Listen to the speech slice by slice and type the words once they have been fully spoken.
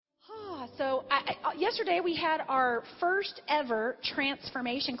So yesterday we had our first ever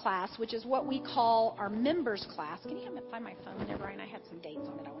transformation class, which is what we call our members class. Can you find my phone there, Brian? I had some dates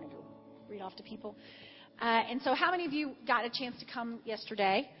on it I wanted to read off to people. And so how many of you got a chance to come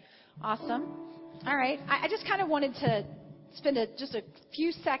yesterday? Awesome. All right. I just kind of wanted to spend just a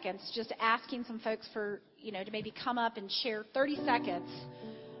few seconds just asking some folks for, to maybe come up and share 30 seconds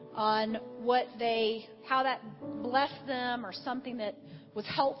on how that blessed them or something that was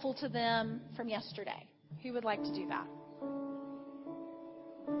helpful to them from yesterday. Who would like to do that?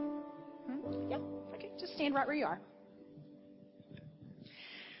 Yeah. Okay. Just stand right where you are.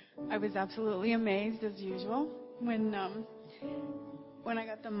 I was absolutely amazed, as usual, when I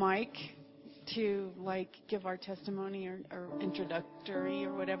got the mic to give our testimony or introductory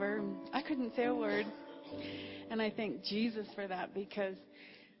or whatever. I couldn't say a word, and I thank Jesus for that, because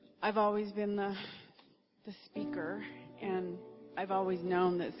I've always been the speaker, and I've always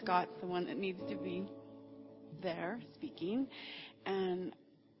known that Scott's the one that needs to be there speaking, and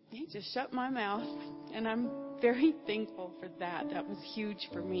he just shut my mouth, and I'm very thankful for that. That was huge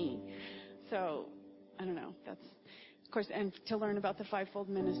for me. So, I don't know, that's, of course, and to learn about the fivefold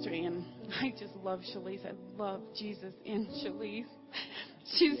ministry, and I just love Shalise. I love Jesus in Shalise.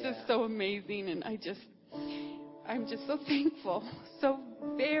 She's just so amazing, and I'm just so thankful, so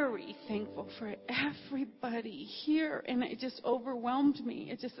very thankful for everybody here, and it just overwhelmed me.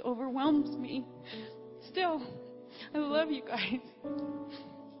 It just overwhelms me. Still, I love you guys.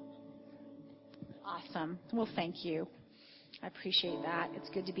 Awesome. Well, thank you. I appreciate that. It's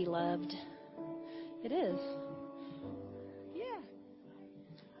good to be loved. It is. Yeah.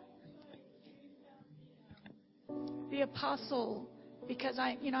 The apostle, because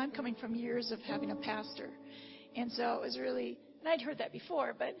I'm coming from years of having a pastor. And so it was really, and I'd heard that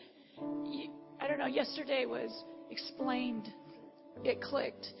before, but I don't know, yesterday was explained, it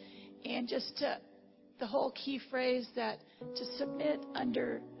clicked. And just the whole key phrase that to submit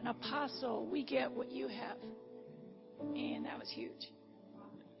under an apostle, we get what you have. And that was huge.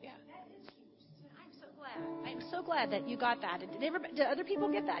 Yeah. That is huge. I'm so glad. I'm so glad that you got that. Did other people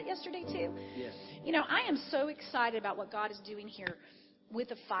get that yesterday too? Yes. I am so excited about what God is doing here with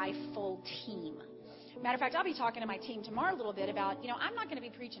the fivefold team. Matter of fact, I'll be talking to my team tomorrow a little bit about, I'm not going to be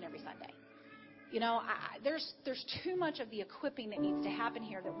preaching every Sunday. There's too much of the equipping that needs to happen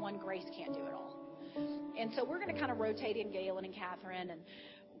here that one grace can't do it all. And so we're going to kind of rotate in Galen and Catherine, and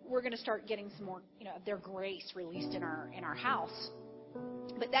we're going to start getting some more, of their grace released in our house.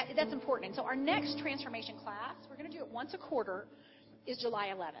 But that's important. And so our next transformation class, we're going to do it once a quarter, is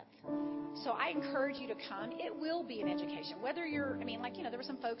July 11th. So I encourage you to come. It will be an education. Whether you're, there were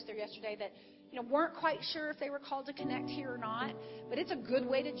some folks there yesterday that, weren't quite sure if they were called to connect here or not. But it's a good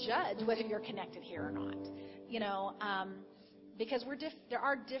way to judge whether you're connected here or not. Because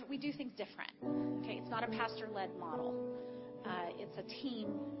we do things different. Okay, it's not a pastor-led model. It's a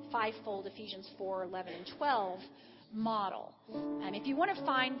team, fivefold, Ephesians 4, 11, and 12 model. If you want to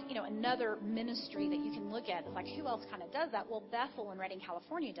find, another ministry that you can look at, like who else kind of does that? Well, Bethel in Redding,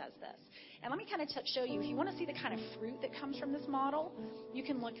 California does this. And let me kind of show you, if you want to see the kind of fruit that comes from this model, you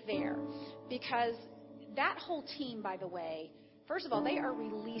can look there. Because that whole team, by the way, first of all, they are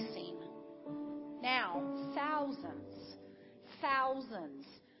releasing now thousands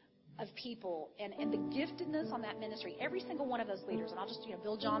of people, and the giftedness on that ministry, every single one of those leaders, and I'll just,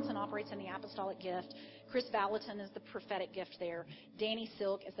 Bill Johnson operates in the apostolic gift, Chris Valentin is the prophetic gift there, Danny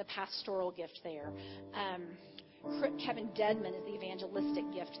Silk is the pastoral gift there, Kevin Dedman is the evangelistic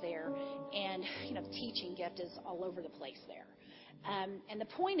gift there, and, the teaching gift is all over the place there. And the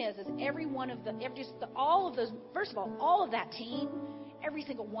point is every one of all of those, first of all of that team, every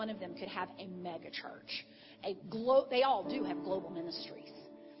single one of them could have a mega church. They all do have global ministries.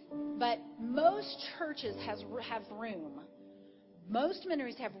 But most churches have room. Most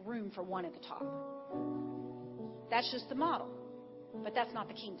ministries have room for one at the top. That's just the model. But that's not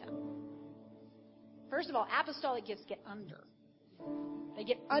the kingdom. First of all, apostolic gifts get under. They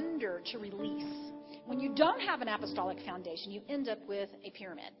get under to release. When you don't have an apostolic foundation, you end up with a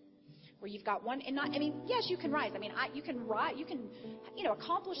pyramid. Where you've got one, and yes, you can rise. You can rise, you can,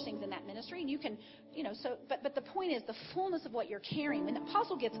 accomplish things in that ministry, and you can, but the point is the fullness of what you're carrying. When the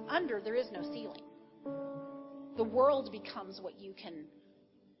apostle gets under, there is no ceiling. The world becomes what you can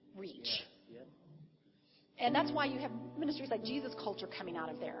reach. Yeah. And that's why you have ministries like Jesus Culture coming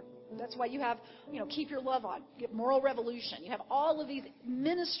out of there. That's why you have, Keep Your Love On, you have Moral Revolution. You have all of these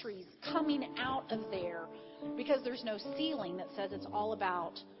ministries coming out of there because there's no ceiling that says it's all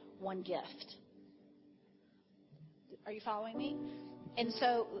about one gift. Are you following me? And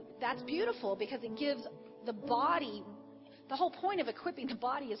so that's beautiful because it gives the body The whole point of equipping the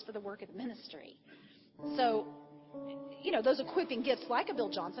body is for the work of the ministry. So, those equipping gifts like a Bill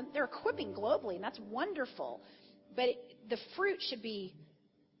Johnson, they're equipping globally, and that's wonderful. But the fruit should be,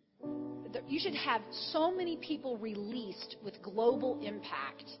 you should have so many people released with global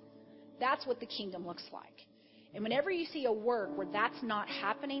impact. That's what the kingdom looks like. And whenever you see a work where that's not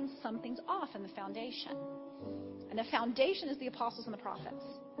happening, something's off in the foundation. And the foundation is the apostles and the prophets.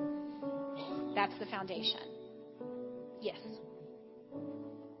 That's the foundation. Yes.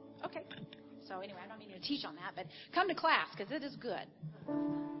 Okay. So anyway, I don't mean to teach on that, but come to class because it is good.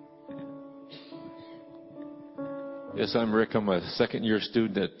 Yes, I'm Rick. I'm a second-year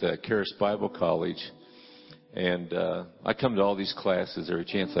student at Charis Bible College. And I come to all these classes every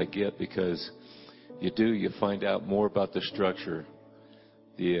chance I get because you find out more about the structure.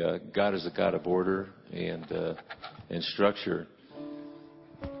 God is a God of order and structure.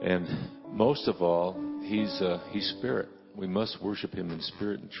 And most of all, He's spirit. We must worship Him in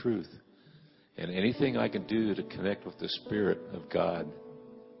spirit and truth. And anything I can do to connect with the Spirit of God,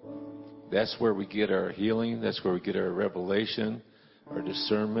 that's where we get our healing. That's where we get our revelation, our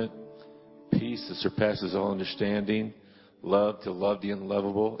discernment, peace that surpasses all understanding, love to love the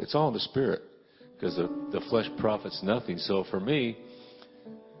unlovable. It's all in the Spirit because the flesh profits nothing. So for me,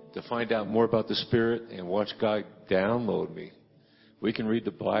 to find out more about the Spirit and watch God download me. We can read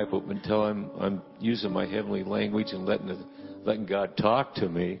the Bible, but until I'm using my heavenly language and letting God talk to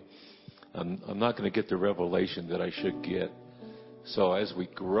me, I'm not going to get the revelation that I should get. So as we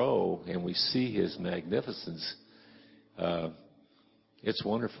grow and we see His magnificence, it's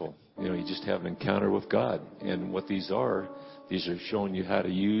wonderful. You just have an encounter with God. And what these are showing you how to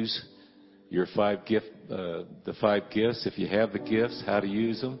use your the 5 gifts. If you have the gifts, how to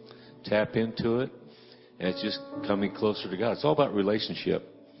use them, tap into it. And it's just coming closer to God. It's all about relationship.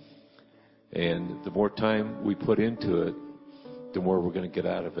 And the more time we put into it, the more we're going to get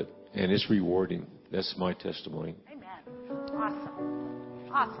out of it. And it's rewarding. That's my testimony. Amen.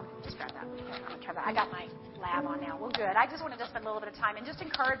 Awesome. Just grab that. I'm going to try that. I got my lab on now. Well, good. I just wanted to spend a little bit of time and just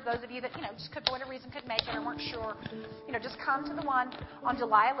encourage those of you that, just could, for whatever reason, couldn't make it or weren't sure. Just come to the one on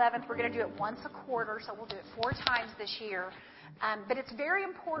July 11th. We're going to do it once a quarter, so we'll do it 4 times this year. But it's very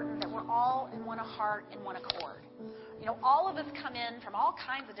important that we're all in one heart and one accord. All of us come in from all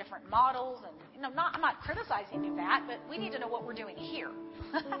kinds of different models, and I'm not criticizing you that, but we need to know what we're doing here.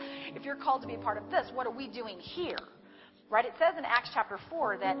 If you're called to be a part of this, what are we doing here? Right? It says in Acts chapter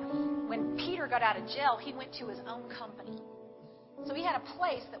 4 that when Peter got out of jail, he went to his own company. So he had a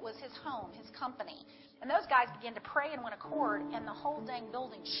place that was his home, his company. And those guys began to pray in one accord, and the whole dang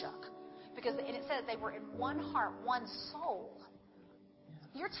building shook. Because it says they were in one heart, one soul.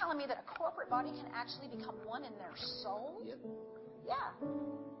 You're telling me that a corporate body can actually become one in their soul? Yep. Yeah,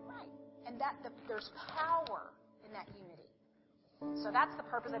 right. And there's power in that unity. So that's the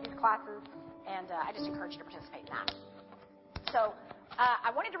purpose of these classes, and I just encourage you to participate in that. So I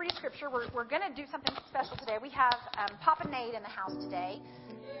wanted to read scripture. We're going to do something special today. We have Papa Nate in the house today.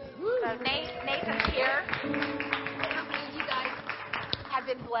 So Nathan's here. How many of you guys have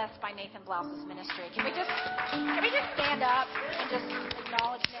been blessed by Nathan Blouse's ministry? Can we just stand up and just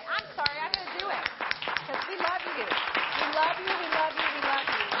acknowledge Nate? I'm sorry, I'm going to do it because we love you. We love you. We love you. We love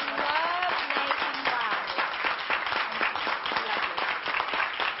you. We love Nathan Blouse. We love you.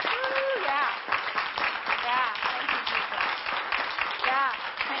 Woo, yeah. Yeah. Thank you, Jesus. Yeah.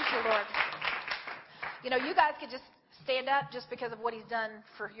 Thank you, Lord. You guys could just stand up just because of what he's done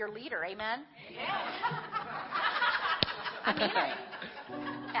for your leader. Amen? I mean it.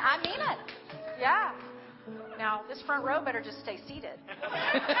 I mean it. Yeah. Now, this front row better just stay seated.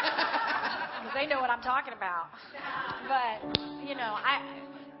 Because they know what I'm talking about. But, I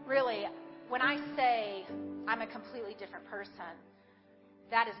really, when I say I'm a completely different person,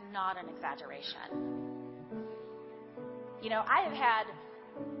 that is not an exaggeration. I have had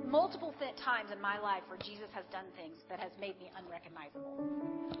multiple times in my life where Jesus has done things that has made me unrecognizable.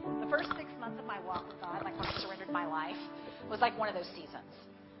 The first 6 months of my walk with God, like when I surrendered my life, was like one of those seasons.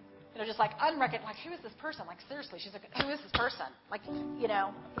 Just like unrecognizable. Like, who is this person? Like, seriously, she's like, who is this person? Like,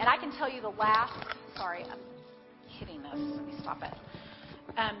 And I can tell you the last. Sorry, I'm hitting this. Let me stop it.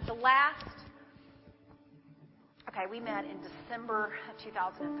 Okay, we met in December of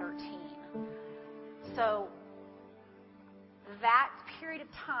 2013. So that period of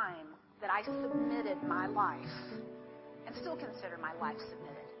time that I submitted my life, and still consider my life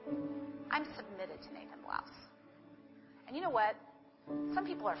submitted, I'm submitted to Nathan Blouse. And you know what? Some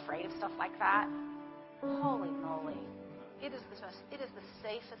people are afraid of stuff like that. Holy moly. It is the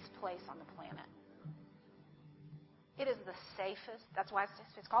safest place on the planet. It is the safest. That's why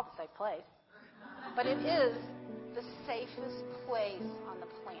it's called the safe place. But it is the safest place on the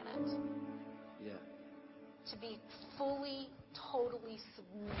planet. Yeah. To be fully, totally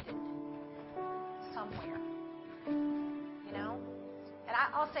submitted somewhere. You know? And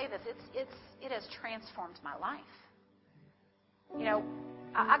I'll say this, it has transformed my life. You know,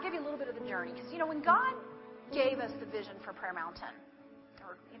 I'll give you a little bit of the journey. Because, you know, when God gave us the vision for Prayer Mountain,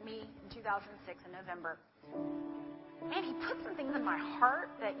 or me in 2006 in November, man, He put some things in my heart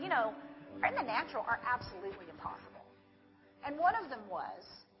that, you know, in the natural are absolutely impossible. And one of them was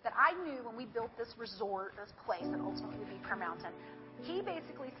that I knew when we built this resort, this place that ultimately would be Prayer Mountain, He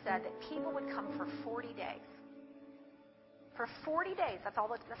basically said that people would come for 40 days. For 40 days, that's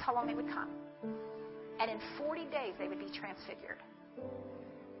how long they would come. And in 40 days, they would be transfigured.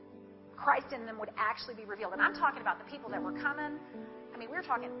 Christ in them would actually be revealed. And I'm talking about the people that were coming. I mean, we're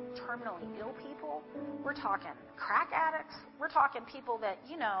talking terminally ill people. We're talking crack addicts. We're talking people that,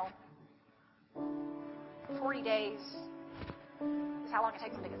 you know, 40 days is how long it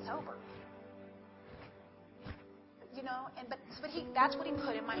takes them to get sober. You know, but that's what He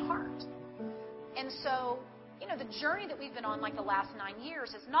put in my heart. And so, you know, the journey that we've been on like the last 9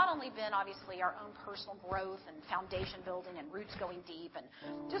 years has not only been obviously our own personal growth and foundation building and roots going deep and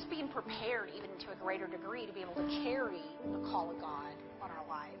just being prepared even to a greater degree to be able to carry the call of God on our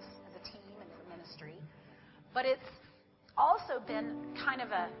lives as a team and as a ministry, but it's also been kind of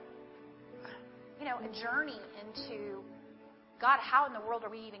a journey into, God, how in the world are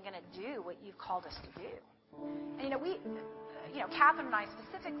we even going to do what You've called us to do? And, Catherine and I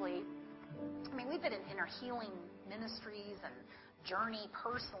specifically, I mean, we've been in our healing ministries and journey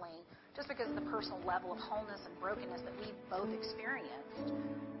personally just because of the personal level of wholeness and brokenness that we've both experienced,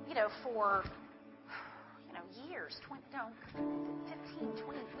 for, years, 15,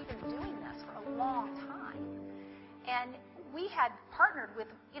 20, we've been doing this for a long time. And we had partnered with,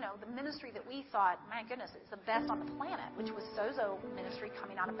 the ministry that we thought, my goodness, is the best on the planet, which was Sozo Ministry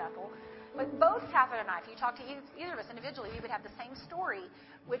coming out of Bethel. But both Catherine and I, if you talk to either of us individually, we would have the same story,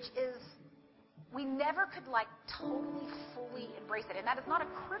 which is we never could totally, fully embrace it. And that is not a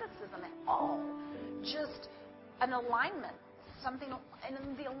criticism at all, just an alignment.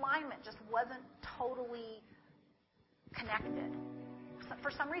 And the alignment just wasn't totally connected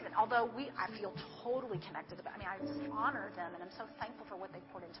for some reason. Although I feel totally connected about it. I just honor them, and I'm so thankful for what they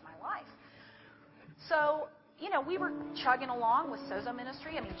poured into my life. So, we were chugging along with Sozo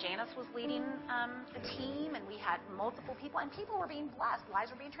Ministry. I mean, Janice was leading the team, and we had multiple people, and people were being blessed. Lives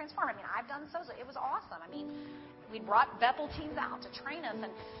were being transformed. I mean, I've done Sozo. It was awesome. I mean, we brought Bethel teams out to train us,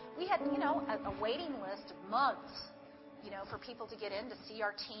 and we had, a waiting list of months, for people to get in to see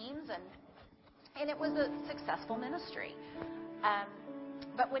our teams, and it was a successful ministry.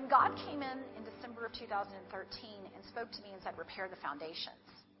 But when God came in December of 2013 and spoke to me and said, repair the foundations,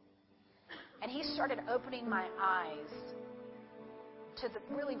 and He started opening my eyes to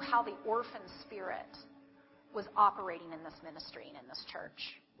really how the orphan spirit was operating in this ministry and in this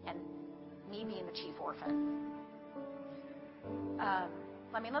church, and me being the chief orphan.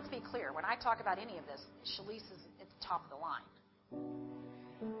 Let's be clear. When I talk about any of this, Shalise is at the top of the line.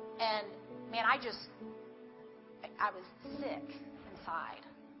 And, man, I was sick inside.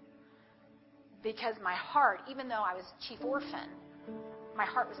 Because my heart, even though I was chief orphan, my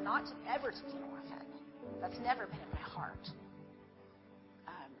heart was not ever to be an orphan. That's never been in my heart.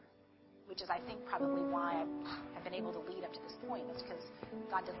 Which is, I think, probably why I've been able to lead up to this point. That's because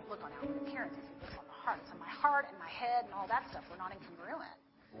God doesn't look on outward appearances. He looks on the heart. So my heart and my head and all that stuff were not incongruent.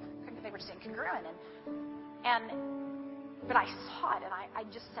 They were just incongruent. But I saw it, and I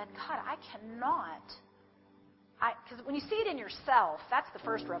just said, God, I cannot. Because when you see it in yourself, that's the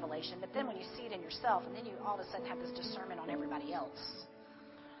first revelation. But then when you see it in yourself, and then you all of a sudden have this discernment on everybody else,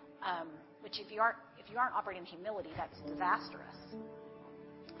 which if you aren't operating in humility, that's disastrous.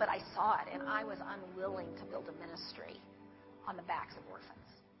 But I saw it, and I was unwilling to build a ministry on the backs of orphans.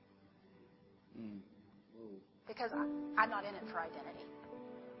 Because I'm not in it for identity.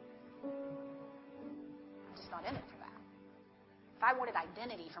 I'm just not in it for that. If I wanted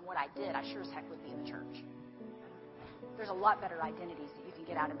identity from what I did, I sure as heck would be in the church. There's a lot better identities that you can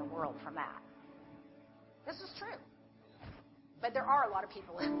get out in the world from that. This is true. But there are a lot of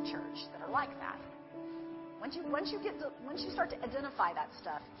people in the church that are like that. Once you start to identify that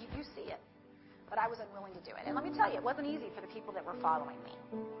stuff, you see it. But I was unwilling to do it. And let me tell you, it wasn't easy for the people that were following me.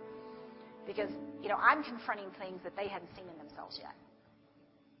 Because, I'm confronting things that they hadn't seen in themselves yet.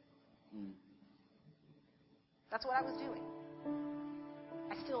 That's what I was doing.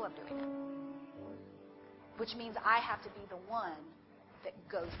 I still am doing it. Which means I have to be the one that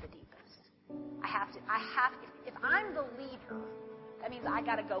goes the deepest. If I'm the leader, that means I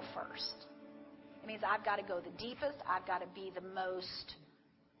got to go first. It means I've got to go the deepest. I've got to be the most.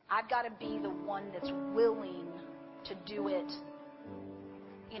 I've got to be the one that's willing to do it,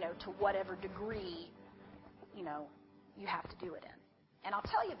 to whatever degree, you have to do it in. And I'll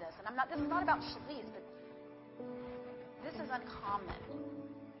tell you this, and this is not about Shalice, but this is uncommon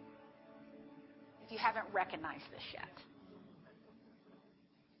if you haven't recognized this yet.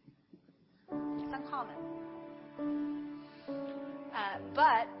 It's uncommon.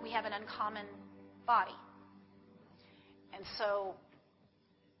 But we have an uncommon body. And so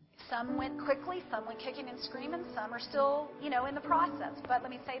some went quickly, some went kicking and screaming, some are still, in the process. But let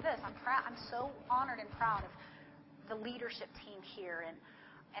me say this, I'm so honored and proud of the leadership team here and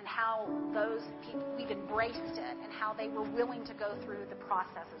how those people, we've embraced it and how they were willing to go through the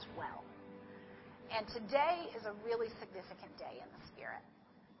process as well. And today is a really significant day in the Spirit.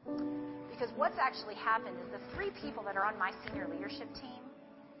 Because what's actually happened is the 3 people that are on my senior leadership team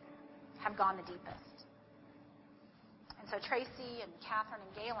have gone the deepest. And so Tracy and Catherine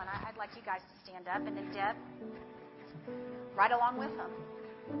and Galen, I'd like you guys to stand up, and then Deb, right along with them.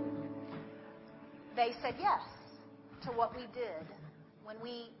 They said yes to what we did when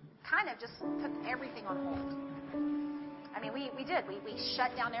we kind of just put everything on hold. I mean, we did. We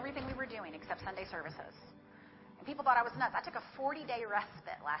shut down everything we were doing except Sunday services. And people thought I was nuts. I took a 40-day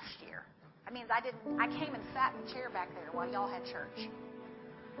respite last year. That means I came and sat in the chair back there while y'all had church.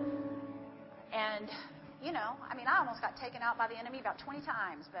 And, I almost got taken out by the enemy about 20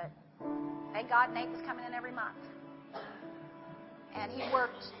 times, but thank God Nate was coming in every month. And he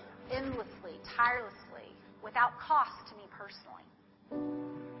worked endlessly, tirelessly, without cost to me personally,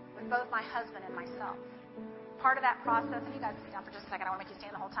 with both my husband and myself. Part of that process, and you guys sit down for just a second, I want to make you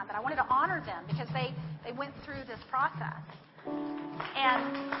stand the whole time, but I wanted to honor them because they went through this process. And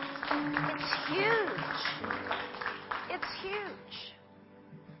it's huge. It's huge.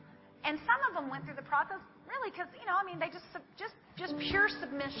 And some of them went through the process really because, they just pure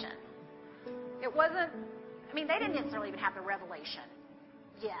submission. It wasn't, they didn't necessarily even have the revelation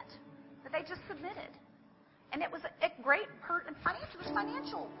yet, but they just submitted. And it was a great there's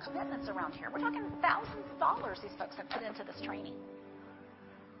financial commitments around here. We're talking thousands of dollars these folks have put into this training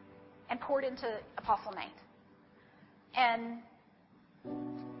and poured into Apostle Nate. And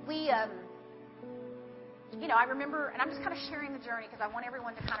we, I remember, and I'm just kind of sharing the journey because I want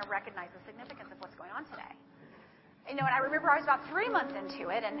everyone to kind of recognize the significance of what's going on today. And I remember I was about 3 months into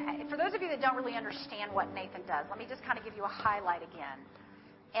it, and for those of you that don't really understand what Nathan does, let me just kind of give you a highlight again.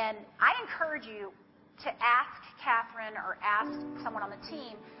 And I encourage you to ask Catherine or ask someone on the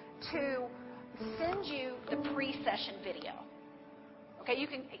team to send you the pre-session video. Okay, you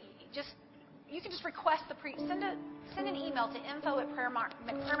can just request send an email to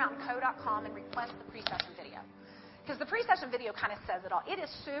info@prayermountainco.com and request the pre-session video. Because the pre-session video kind of says it all. It is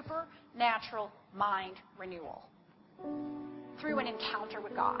supernatural mind renewal through an encounter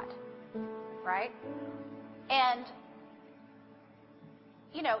with God, right? And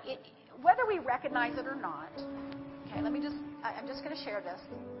whether we recognize it or not, okay, I'm just going to share this.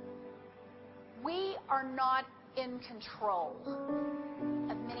 We are not in control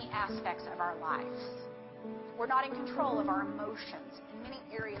of many aspects of our lives. We're not in control of our emotions in many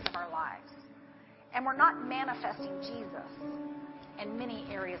areas of our lives. And we're not manifesting Jesus in many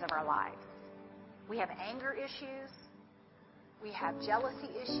areas of our lives. We have anger issues. We have jealousy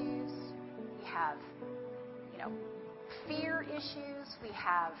issues. We have, fear issues. We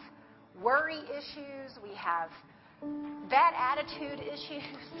have worry issues. We have bad attitude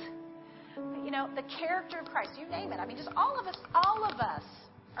issues. The character of Christ, you name it. Just all of us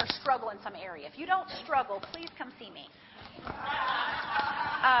are struggling in some area. If you don't struggle, please come see me.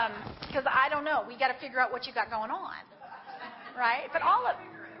 Because I don't know. We got to figure out what you got going on. Right? But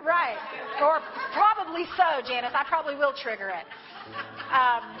right. Or probably so, Janice. I probably will trigger it.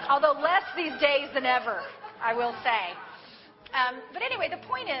 Although less these days than ever, I will say. But anyway, the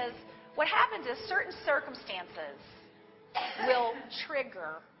point is, what happens is certain circumstances will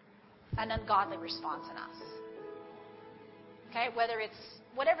trigger an ungodly response in us. Okay? Whether it's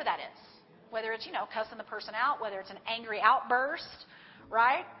whatever that is. Whether it's, cussing the person out. Whether it's an angry outburst.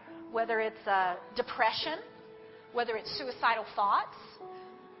 Right? Whether it's depression. Whether it's suicidal thoughts.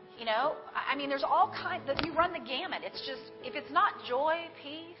 There's all kinds. You run the gamut. It's just, if it's not joy,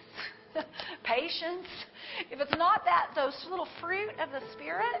 peace, patience, if it's not those little fruit of the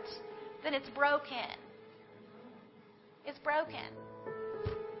Spirit, then it's broken. It's broken.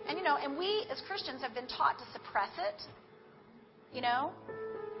 And we as Christians have been taught to suppress it.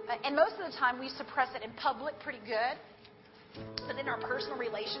 And most of the time we suppress it in public pretty good. But in our personal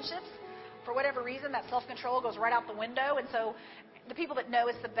relationships, for whatever reason, that self-control goes right out the window. And so The people that know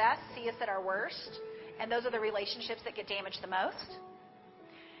us the best see us at our worst, and those are the relationships that get damaged the most.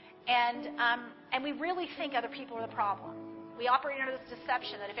 And we really think other people are the problem. We operate under this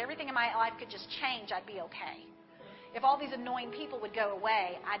deception that if everything in my life could just change, I'd be okay. If all these annoying people would go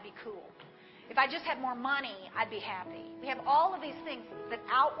away, I'd be cool. If I just had more money, I'd be happy. We have all of these things that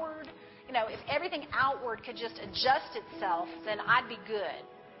outward, if everything outward could just adjust itself, then I'd be good.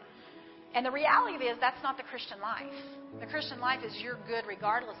 And the reality is that's not the Christian life. The Christian life is you're good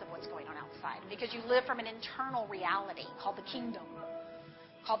regardless of what's going on outside, because you live from an internal reality called the kingdom,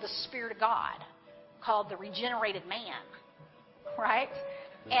 called the Spirit of God, called the regenerated man, right?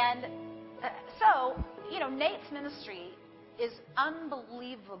 And so, Nate's ministry is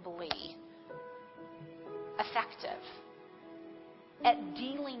unbelievably effective at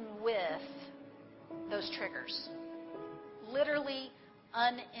dealing with those triggers, literally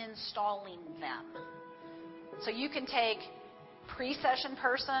uninstalling them. So you can take pre-session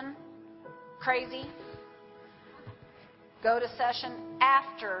person, crazy, go to session,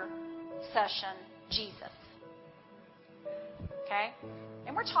 after session, Jesus. Okay?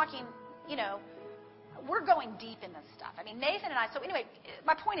 And we're talking, we're going deep in this stuff. I mean, Nathan and I, so anyway,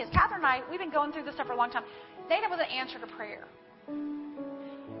 my point is, Catherine and I, we've been going through this stuff for a long time. Nathan was an answer to prayer.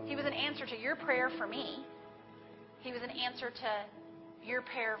 He was an answer to your prayer for me. He was an answer to your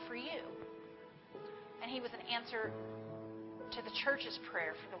prayer for you. And he was an answer to the church's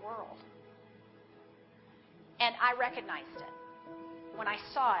prayer for the world. And I recognized it. When I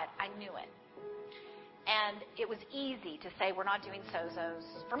saw it, I knew it. And it was easy to say we're not doing sozos.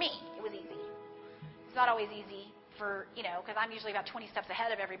 For me, it was easy. It's not always easy for, because I'm usually about 20 steps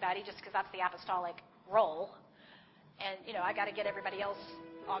ahead of everybody just because that's the apostolic role. And, I got to get everybody else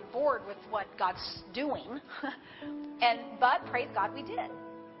on board with what God's doing. But praise God, we did.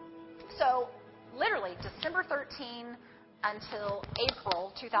 So literally December 13 until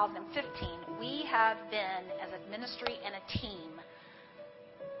April 2015, we have been, as a ministry and a team,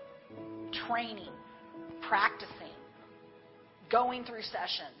 training, practicing, going through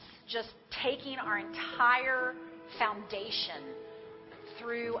sessions, just taking our entire foundation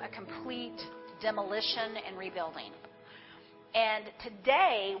through a complete demolition and rebuilding. And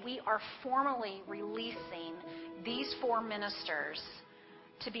today we are formally releasing these 4 ministers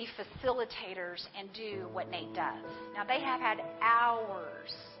to be facilitators and do what Nate does. Now, they have had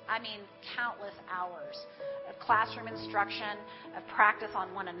hours, countless hours of classroom instruction, of practice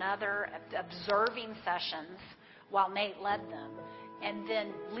on one another, of observing sessions while Nate led them, and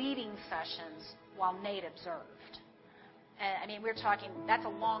then leading sessions while Nate observed. We're talking, that's a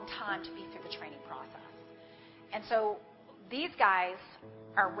long time to be through the training process. And so these guys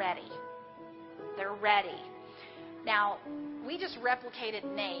are ready. They're ready. Now, we just replicated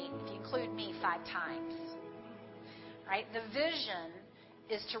Nate, if you include me, 5 times. Right? The vision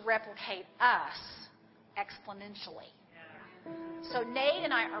is to replicate us exponentially. So Nate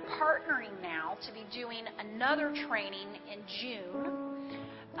and I are partnering now to be doing another training in June.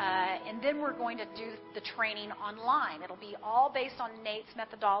 And then we're going to do the training online. It'll be all based on Nate's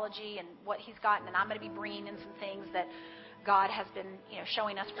methodology and what he's got. And then I'm going to be bringing in some things that God has been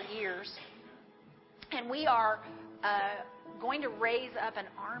showing us for years. And we are going to raise up an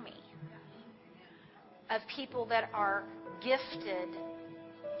army of people that are gifted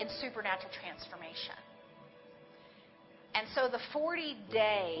in supernatural transformation. And so the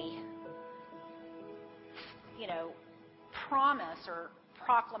 40-day, promise or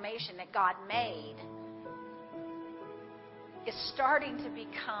proclamation that God made is starting to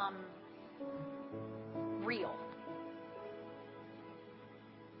become real.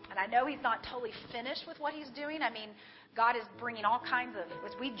 And I know He's not totally finished with what He's doing. God is bringing all kinds of,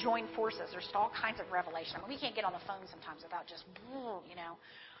 as we join forces, there's all kinds of revelation. We can't get on the phone sometimes without just,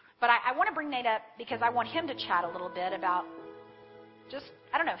 But I want to bring Nate up because I want him to chat a little bit about just,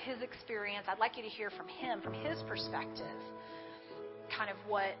 his experience. I'd like you to hear from him, from his perspective, kind of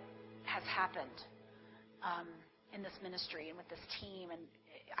what has happened in this ministry and with this team. And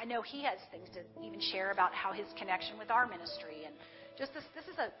I know he has things to even share about how his connection with our ministry and just this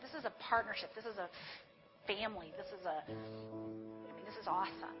is a partnership. This is a family. This is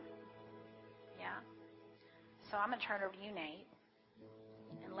awesome. Yeah. So I'm going to turn it over to you, Nate,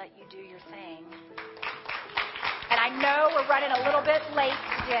 and let you do your thing. And I know we're running a little bit late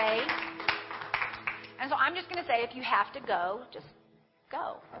today. And so I'm just going to say, if you have to go, just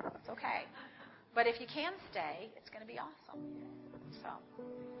go. It's okay. But if you can stay, it's going to be awesome. So.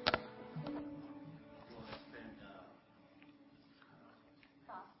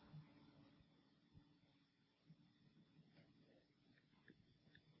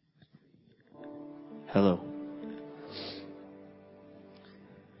 Hello.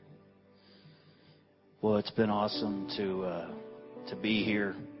 it's been awesome to be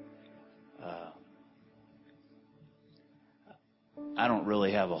here. I don't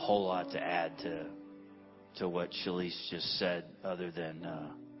really have a whole lot to add to what Shalise just said, other than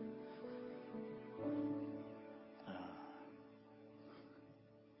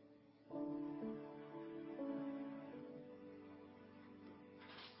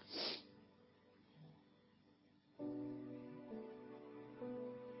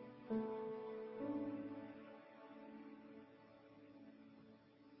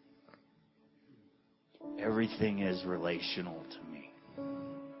everything is relational to me.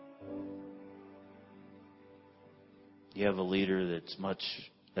 You have a leader that's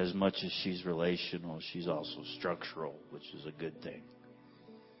as much as she's relational, she's also structural, which is a good thing.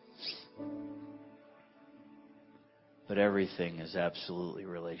 But everything is absolutely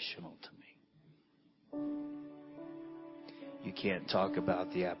relational to me. You can't talk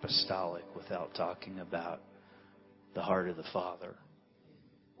about the apostolic without talking about the heart of the Father,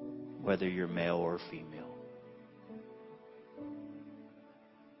 whether you're male or female.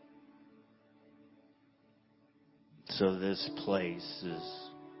 So this place is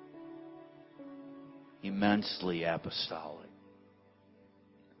immensely apostolic,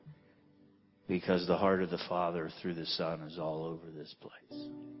 because the heart of the Father through the Son is all over this place.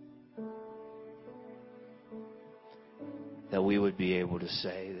 That we would be able to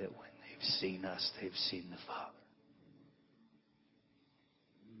say that when they've seen us, they've seen the Father.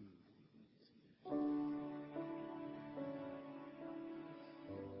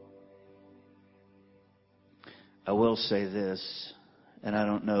 I will say this, and I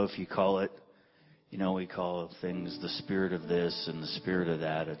don't know if you call it, we call things the spirit of this and the spirit of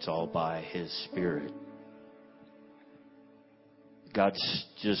that. It's all by His Spirit. God's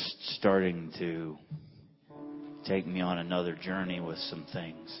just starting to take me on another journey with some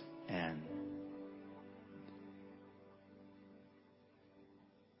things. And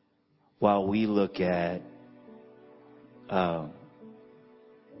while we look at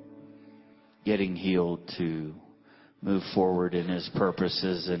getting healed to move forward in His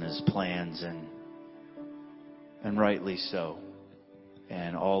purposes and His plans, and rightly so,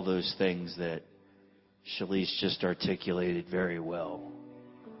 and all those things that Shalise just articulated very well.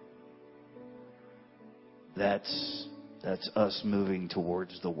 That's us moving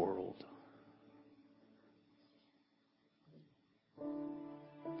towards the world.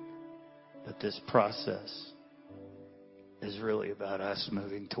 But this process is really about us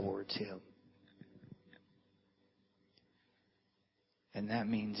moving towards Him. And that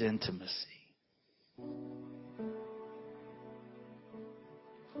means intimacy.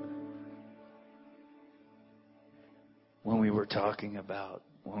 When we were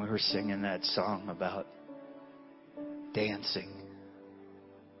singing that song about dancing,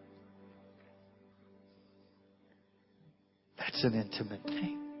 that's an intimate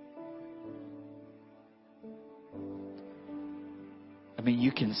thing. I mean,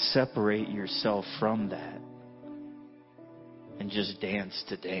 you can separate yourself from that and just dance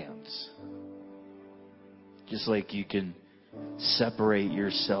to dance. Just like you can separate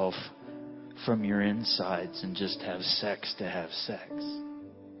yourself from your insides and just have sex to have sex.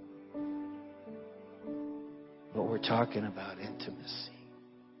 But we're talking about intimacy.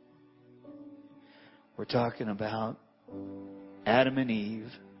 We're talking about Adam and Eve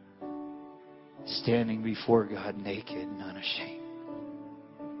standing before God naked and unashamed.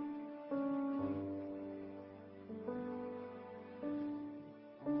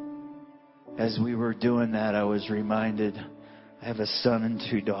 As we were doing that, I was reminded, I have a son and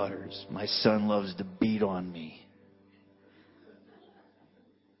 2 daughters. My son loves to beat on me.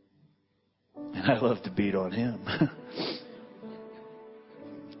 And I love to beat on him.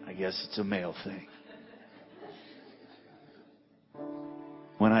 I guess it's a male thing.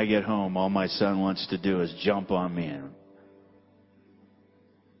 When I get home, all my son wants to do is jump on me.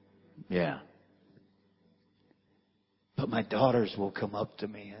 Yeah. But my daughters will come up to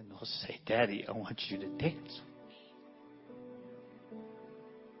me and they'll say, "Daddy, I want you to dance with me."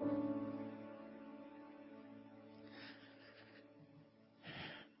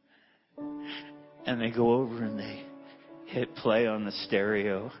 And they go over and they hit play on the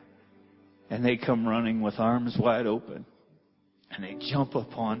stereo. And they come running with arms wide open. And they jump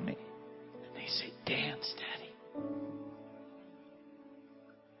up on me. And they say, "Dance, Daddy."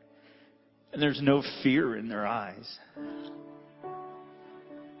 And there's no fear in their eyes.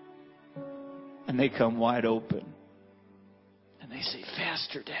 And they come wide open. And they say,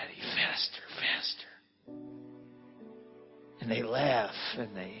 "Faster, Daddy, faster, faster." And they laugh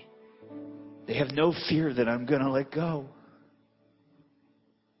and they have no fear that I'm going to let go.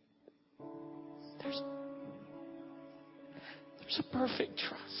 There's a perfect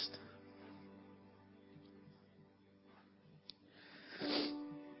trust.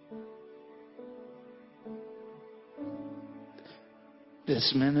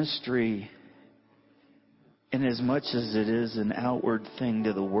 This ministry, in as much as it is an outward thing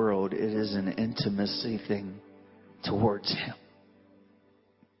to the world, it is an intimacy thing towards Him.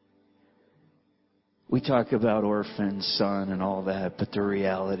 We talk about orphan son and all that, but the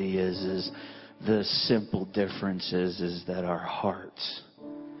reality is the simple difference is that our hearts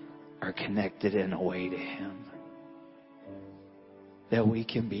are connected in a way to Him that we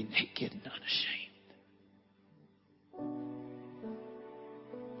can be naked and unashamed.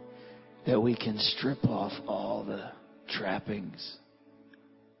 That we can strip off all the trappings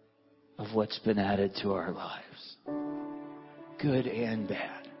of what's been added to our lives, good and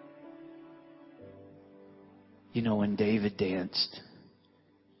bad. You know, when David danced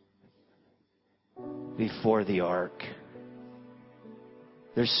before the ark,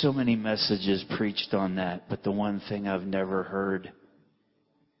 there's so many messages preached on that, but the one thing I've never heard,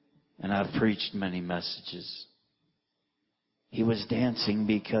 and I've preached many messages, he was dancing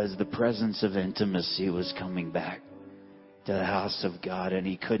because the presence of intimacy was coming back to the house of God, and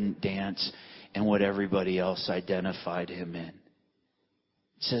he couldn't dance in what everybody else identified him in. It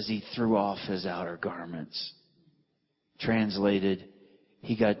says he threw off his outer garments. Translated,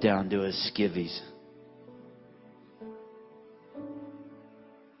 he got down to his skivvies.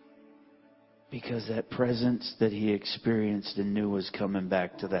 Because that presence that he experienced and knew was coming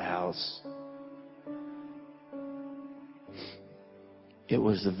back to the house, it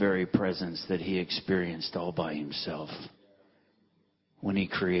was the very presence that he experienced all by himself when he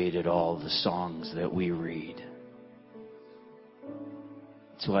created all the songs that we read.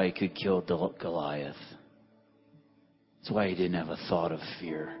 That's why he could kill Goliath. That's why he didn't have a thought of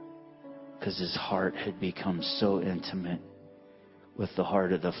fear, because his heart had become so intimate with the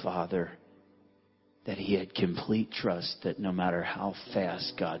heart of the Father that he had complete trust that no matter how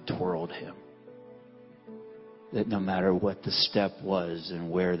fast God twirled him, that no matter what the step was and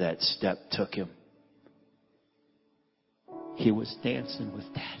where that step took him, he was dancing with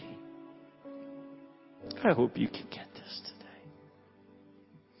Daddy. I hope you can get this today.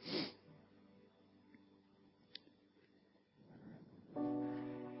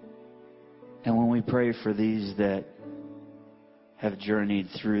 And when we pray for these that have journeyed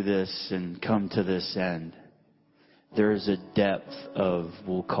through this and come to this end, there is a depth of,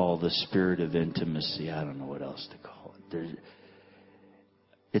 we'll call the spirit of intimacy. I don't know what else to call it.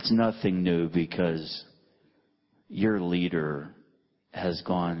 It's nothing new, because your leader has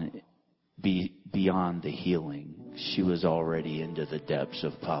gone beyond the healing. She was already into the depths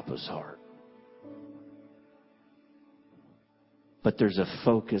of Papa's heart. But there's a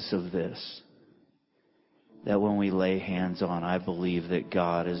focus of this that when we lay hands on, I believe that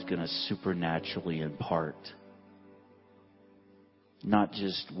God is going to supernaturally impart. Not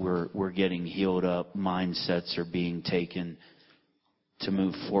just we're getting healed up, mindsets are being taken to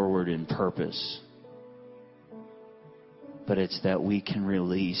move forward in purpose. But it's that we can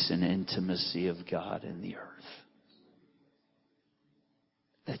release an intimacy of God in the earth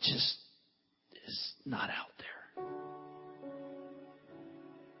that just is not out there.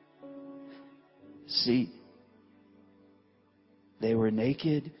 See, they were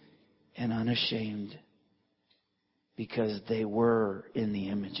naked and unashamed because they were in the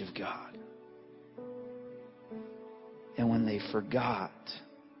image of God. And when they forgot,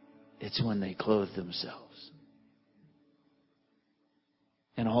 it's when they clothed themselves.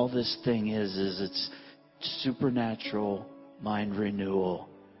 And all this thing is it's supernatural mind renewal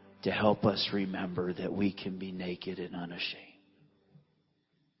to help us remember that we can be naked and unashamed.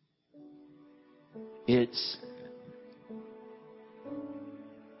 It's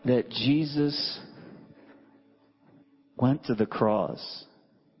that Jesus went to the cross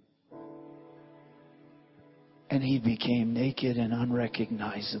and he became naked and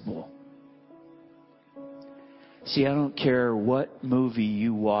unrecognizable. See, I don't care what movie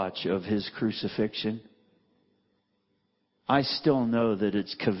you watch of his crucifixion. I still know that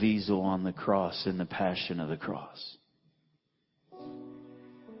it's Caviezel on the cross in the Passion of the Cross.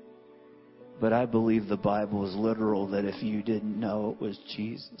 But I believe the Bible is literal, that if you didn't know it was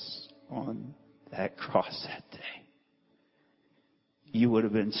Jesus on that cross that day, you would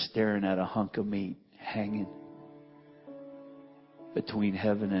have been staring at a hunk of meat hanging between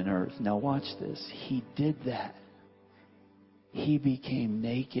heaven and earth. Now watch this. He did that. He became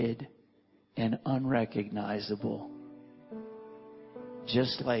naked and unrecognizable,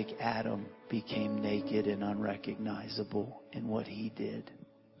 just like Adam became naked and unrecognizable in what he did,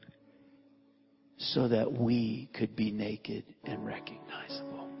 so that we could be naked and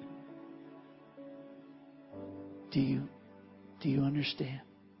recognizable. Do you understand?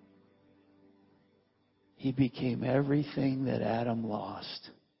 He became everything that Adam lost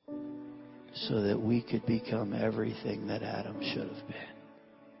so that we could become everything that Adam should have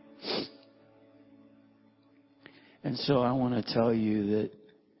been. And so I want to tell you that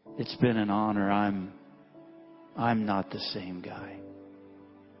it's been an honor. I'm not the same guy.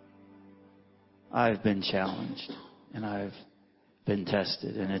 I've been challenged and I've been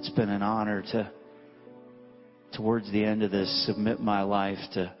tested, and it's been an honor to, towards the end of this, submit my life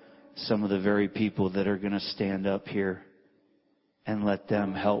to some of the very people that are going to stand up here and let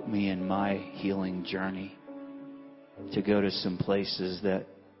them help me in my healing journey, to go to some places that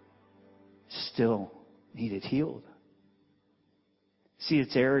still needed healed. See,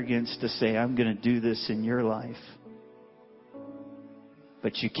 it's arrogance to say, I'm going to do this in your life,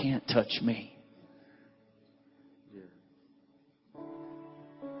 but you can't touch me.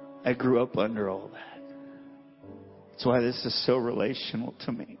 I grew up under all that. That's why this is so relational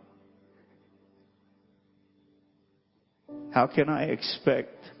to me. How can I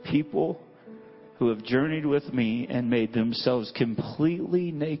expect people who have journeyed with me and made themselves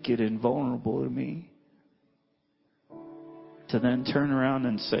completely naked and vulnerable to me to then turn around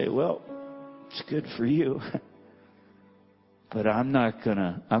and say, well, it's good for you, but I'm not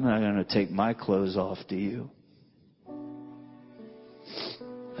gonna take my clothes off to you.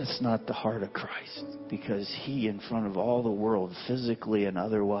 That's not the heart of Christ, because He, in front of all the world, physically and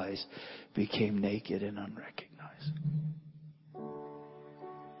otherwise, became naked and unrecognized.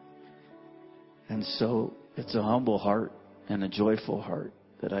 And so it's a humble heart and a joyful heart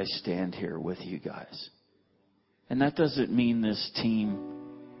that I stand here with you guys. And that doesn't mean this team,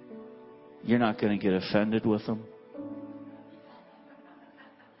 you're not going to get offended with them.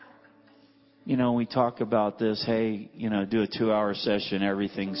 You know, we talk about this, hey, do a 2-hour session,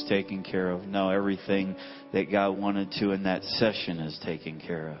 everything's taken care of. No, everything that God wanted to in that session is taken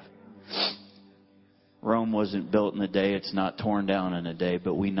care of. Rome wasn't built in a day, it's not torn down in a day,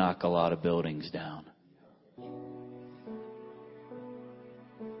 but we knock a lot of buildings down.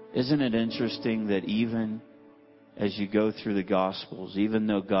 Isn't it interesting that even as you go through the Gospels, even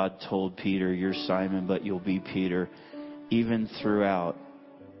though God told Peter, you're Simon, but you'll be Peter, even throughout,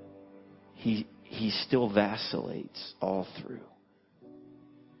 He still vacillates all through.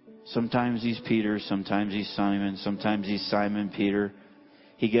 Sometimes He's Peter, sometimes He's Simon, sometimes He's Simon Peter.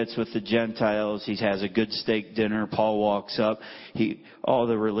 He gets with the Gentiles. He has a good steak dinner. Paul walks up. All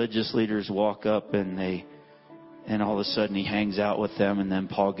the religious leaders walk up, and all of a sudden he hangs out with them, and then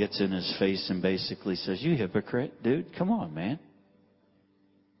Paul gets in his face and basically says, you hypocrite, dude, come on, man.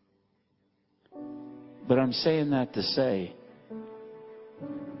 But I'm saying that to say,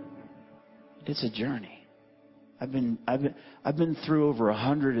 it's a journey. I've been through over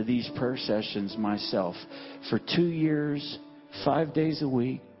 100 of these prayer sessions myself for 2 years, 5 days a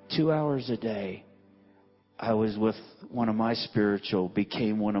week, 2 hours a day. I was with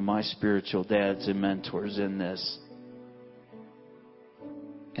became one of my spiritual dads and mentors in this.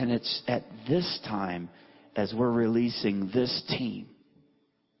 And it's at this time, as we're releasing this team,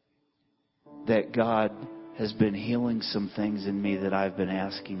 that God has been healing some things in me that I've been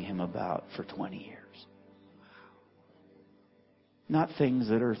asking Him about for 20 years. Not things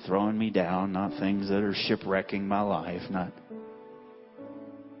that are throwing me down, not things that are shipwrecking my life,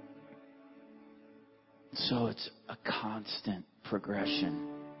 So it's a constant progression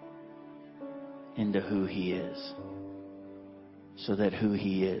into who He is, so that who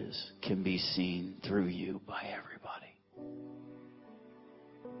He is can be seen through you by everybody.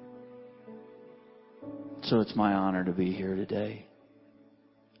 So it's my honor to be here today.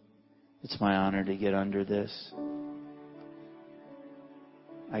 It's my honor to get under this.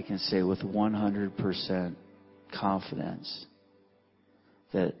 I can say with 100% confidence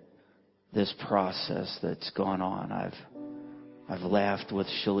that this process that's gone on, I've laughed with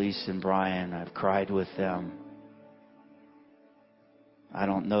Shalise and Brian. I've cried with them. I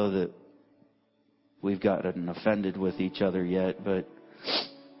don't know that we've gotten offended with each other yet, but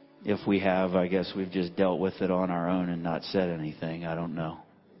if we have, I guess we've just dealt with it on our own and not said anything. I don't know.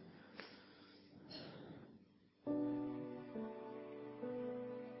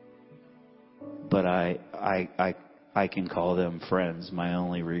 But I can call them friends. My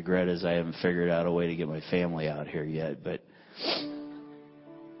only regret is I haven't figured out a way to get my family out here yet. But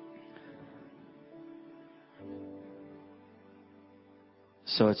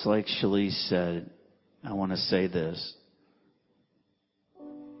so it's like Shalise said, I want to say this.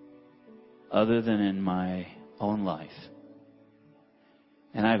 Other than in my own life,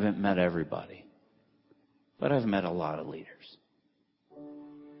 and I haven't met everybody, But I've met a lot of leaders.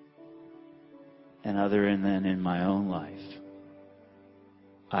 And other than in my own life,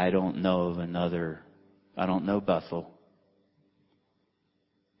 I don't know Bethel,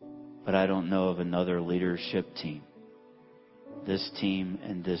 but I don't know of another leadership team, this team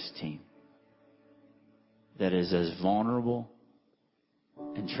and this team, that is as vulnerable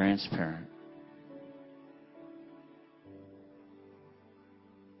and transparent,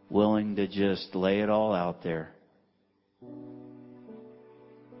 willing to just lay it all out there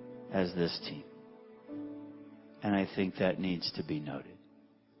as this team. And I think that needs to be noted.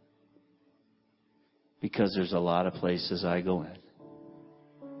 Because there's a lot of places I go in,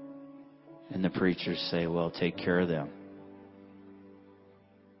 and the preachers say, well, take care of them.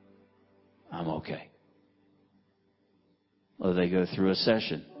 I'm okay. Well, they go through a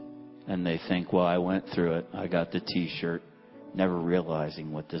session, and they think, well, I went through it. I got the T-shirt, never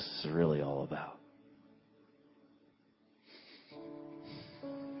realizing what this is really all about.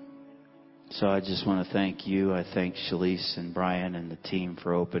 So I just want to thank you. I thank Shalise and Brian and the team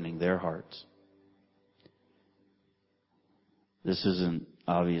for opening their hearts. This isn't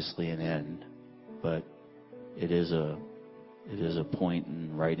obviously an end, but it is a point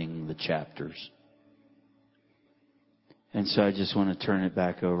in writing the chapters. And so I just want to turn it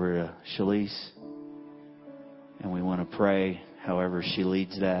back over to Shalise, and we want to pray however she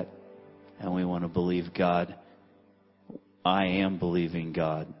leads that, and we want to believe God. I am believing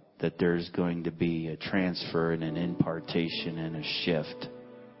God that there's going to be a transfer and an impartation and a shift.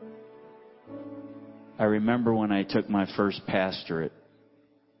 I remember when I took my first pastorate,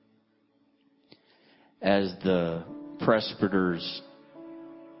 as the presbyters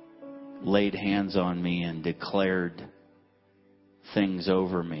laid hands on me and declared things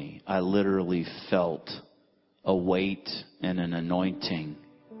over me, I literally felt a weight and an anointing.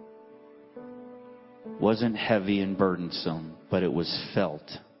 It wasn't heavy and burdensome, but it was felt.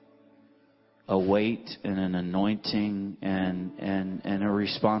 A weight and an anointing and a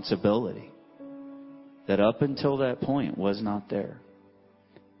responsibility that up until that point was not there.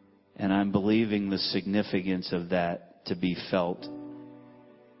 And I'm believing the significance of that to be felt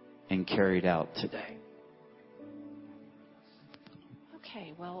and carried out today.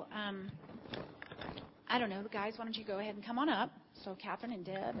 Okay, well, I don't know, guys, why don't you go ahead and come on up? So Catherine and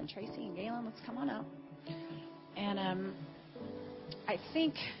Deb and Tracy and Galen, let's come on up. And I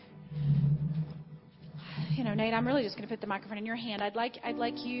think, Nate, I'm really just going to put the microphone in your hand. I'd like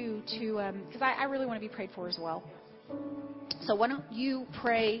you to, because I really want to be prayed for as well. So why don't you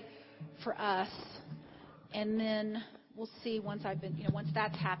pray for us, and then we'll see once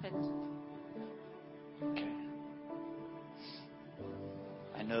that's happened. Okay.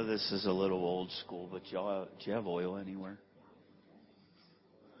 I know this is a little old school, but do you have oil anywhere?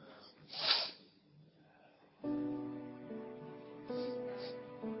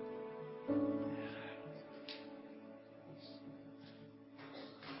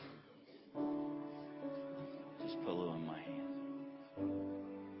 Just put a little in my hand.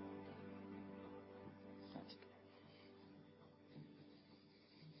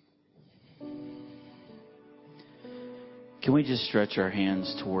 Can we just stretch our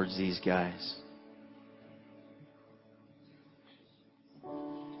hands towards these guys?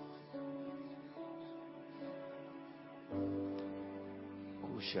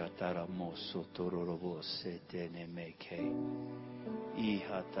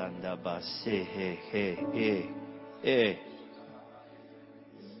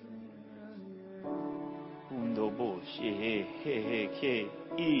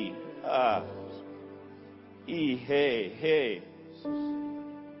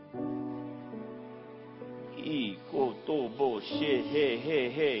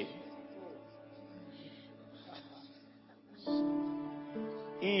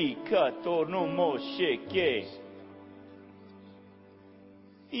 Ikato no mosheke.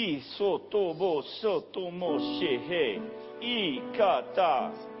 Isotobo soto moshehe.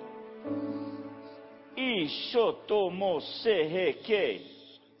 Ikata. Ishoto moseheke.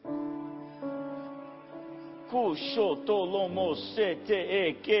 Kushoto lomosete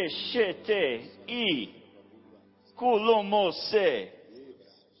eke shete. I. Kulomose.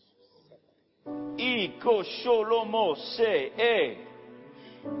 Iko sholomose e.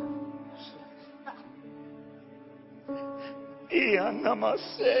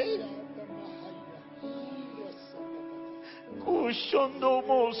 Ianamase.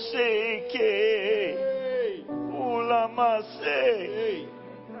 Kushondomose ke. Ulamase.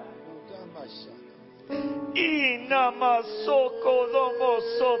 Inamasoko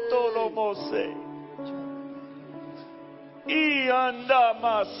lomosoto lomose.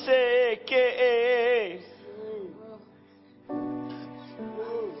 Iandamase ke.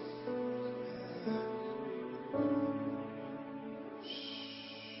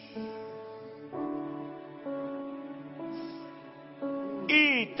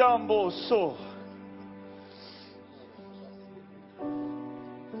 Dambo so.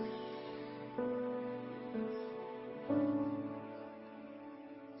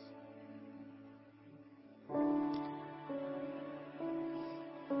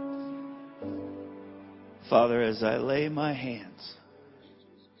 Father, as I lay my hands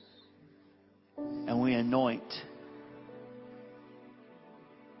and we anoint,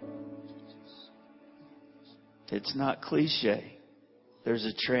 it's not cliche. There's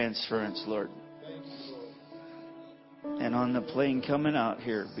a transference, Lord. And on the plane coming out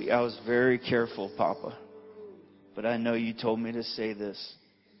here, I was very careful, Papa. But I know you told me to say this.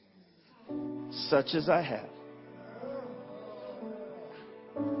 Such as I have.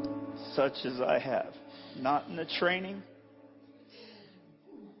 Such as I have. Not in the training.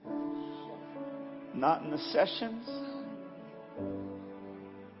 Not in the sessions.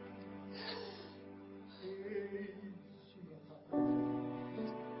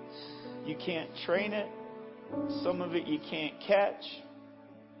 You can't train it. Some of it you can't catch.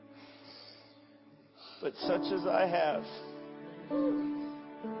 But such as I have,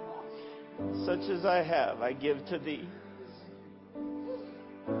 I give to thee.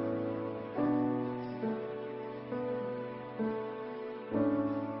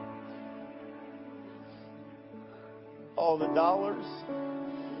 All the dollars,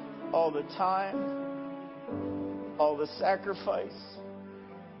 all the time, all the sacrifice.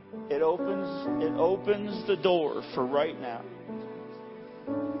 It opens the door for right now.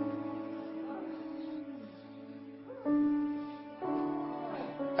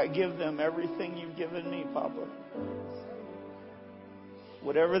 I give them everything you've given me, Papa.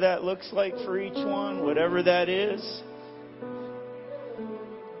 Whatever that looks like for each one, whatever that is.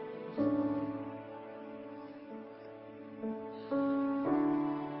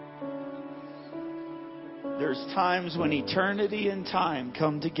 There's times when eternity and time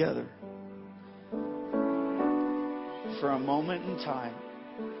come together for a moment in time.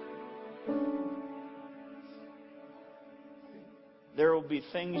 There will be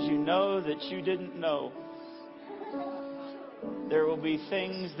things you know that you didn't know. There will be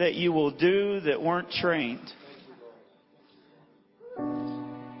things that you will do that weren't trained.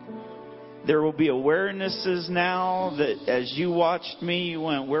 There will be awarenesses now that as you watched me, you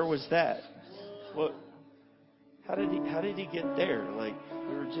went, where was that? What? How did he get there? Like,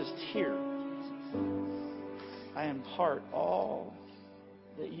 we were just here. I impart all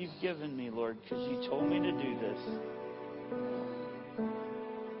that you've given me, Lord, because you told me to do this.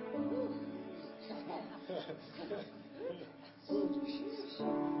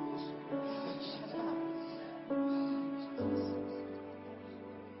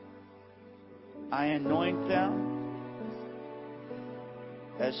 I anoint them.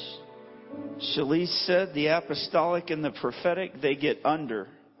 As Shalise said, the apostolic and the prophetic, they get under.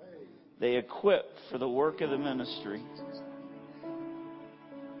 They equip for the work of the ministry.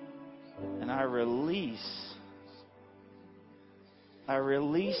 And I release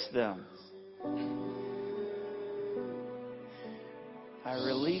them. I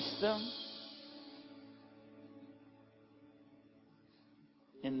release them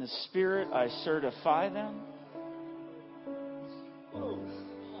in the Spirit. I certify them.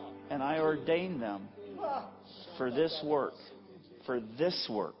 And I ordain them for this work. For this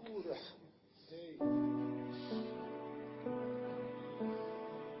work.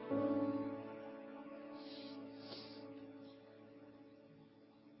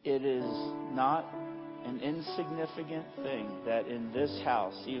 It is not an insignificant thing that in this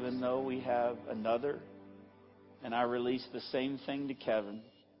house, even though we have another, and I release the same thing to Kevin,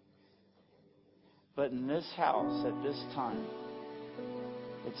 but in this house at this time,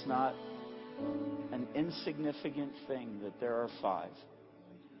 it's not an insignificant thing that there are 5.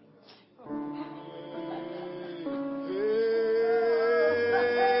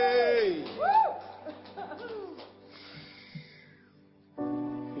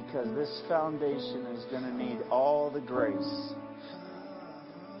 Because this foundation is going to need all the grace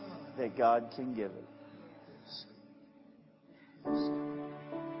that God can give it.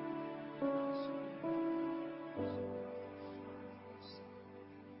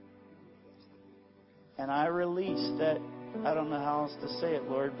 And I release that, I don't know how else to say it,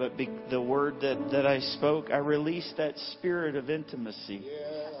 Lord, but the word that I spoke, I release that spirit of intimacy.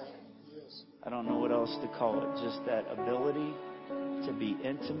 I don't know what else to call it, just that ability to be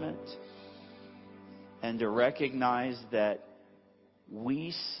intimate and to recognize that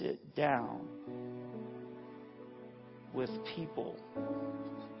we sit down with people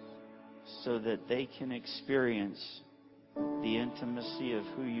so that they can experience the intimacy of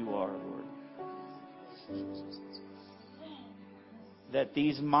who you are, Lord. that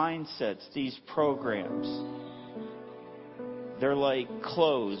these mindsets, these programs, they're like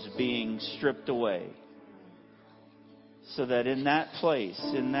clothes being stripped away. So that in that place,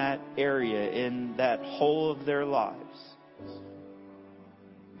 in that area, in that whole of their lives,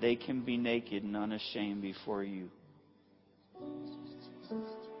 they can be naked and unashamed before you.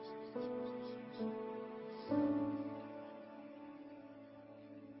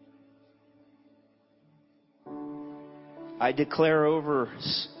 I declare over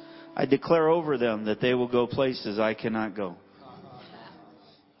them that they will go places I cannot go.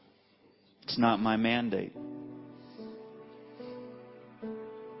 It's not my mandate.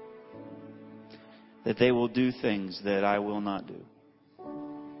 That they will do things that I will not do.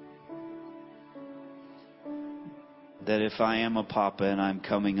 That if I am a papa and I'm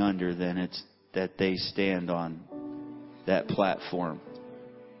coming under, then it's that they stand on that platform.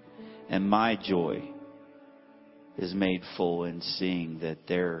 And my joy is made full in seeing that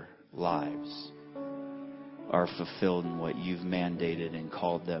their lives are fulfilled in what you've mandated and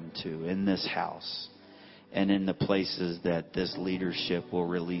called them to in this house and in the places that this leadership will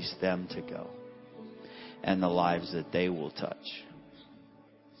release them to go and the lives that they will touch.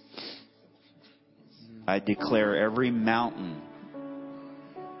 I declare every mountain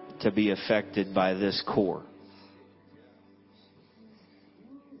to be affected by this core.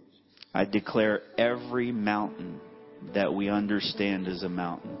 I declare every mountain that we understand is a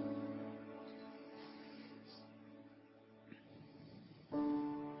mountain.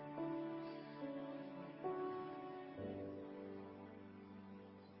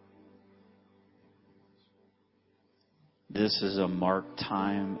 This is a marked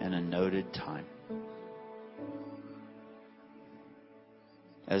time and a noted time.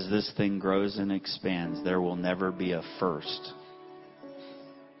 As this thing grows and expands, there will never be a first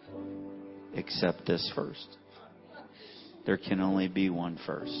except this first. There can only be one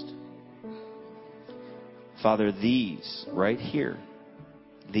first. Father, these right here,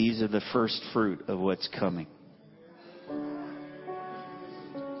 these are the first fruit of what's coming.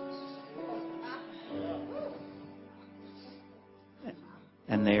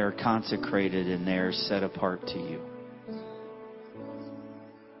 And they are consecrated and they are set apart to you.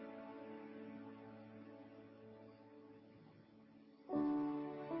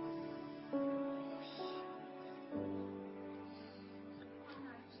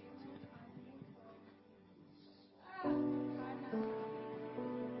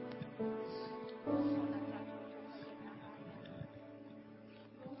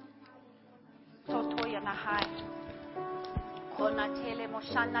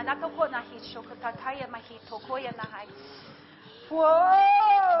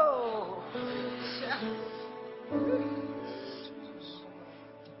 Whoa!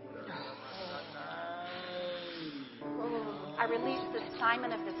 I release the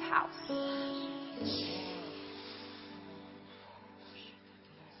assignment of this house.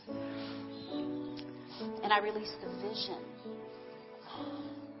 And I release the vision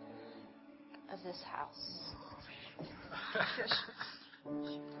of this house.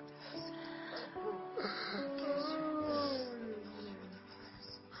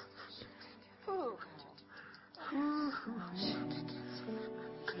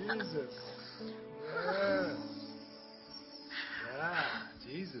 Jesus. Yes. Yeah.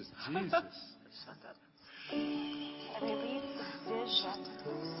 Jesus. I release the vision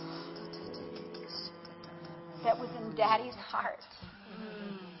that was in Daddy's heart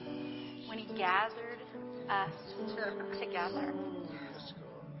when he gathered us together.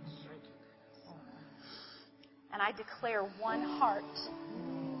 And I declare one heart.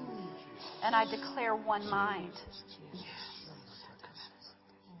 And I declare one mind.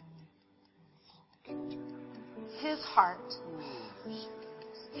 His heart.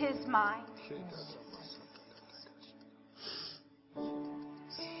 His mind.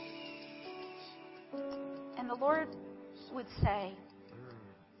 And the Lord would say,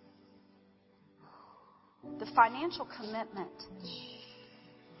 the financial commitment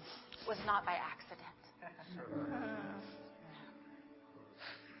was not by accident.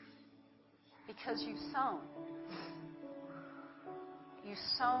 Because you've sown. You've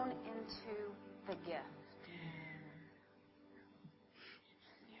sown into the gift,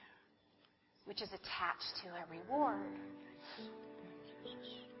 which is attached to a reward.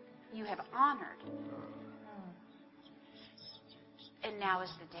 You have honored. And now is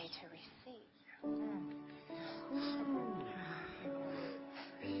the day to receive.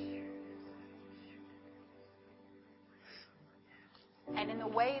 And in the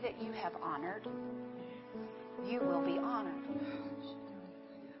way that you have honored, you will be honored.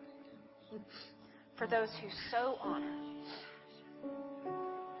 For those who so honor,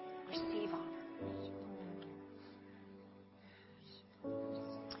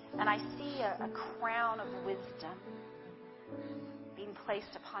 And I see a crown of wisdom being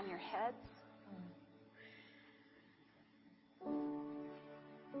placed upon your heads.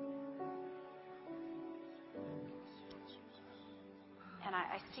 And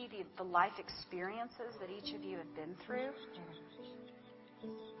I see the life experiences that each of you have been through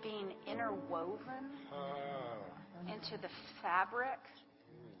being interwoven into the fabric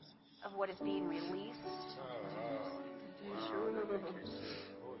of what is being released.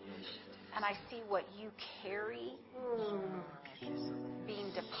 And I see what you carry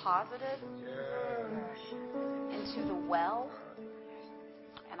being deposited into the well.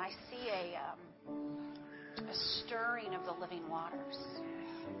 And I see a stirring of the living waters.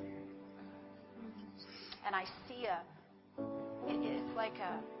 And I see it's like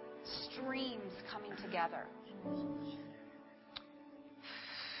streams coming together.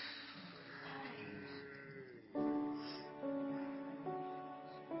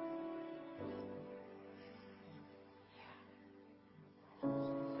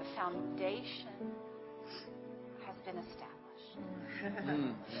 The foundation has been established.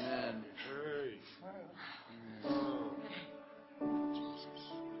 Amen.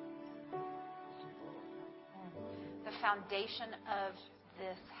 The foundation of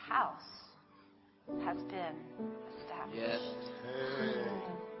this house has been established. Yes.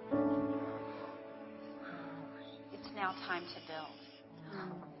 It's now time to build.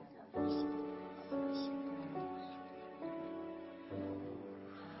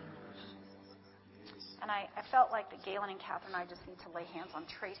 And I felt like that Galen and Catherine and I just need to lay hands on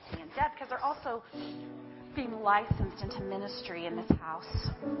Tracy and Deb because they're also being licensed into ministry in this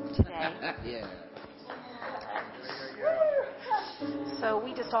house today. Yeah. So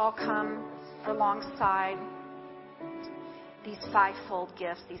we just all come alongside these fivefold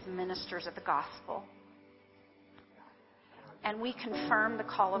gifts, these ministers of the gospel. And we confirm the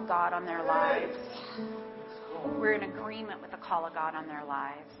call of God on their lives. We're in agreement with the call of God on their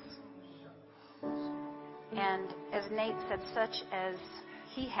lives. And as Nate said, such as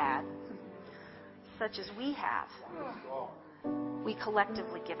he had, such as we have, we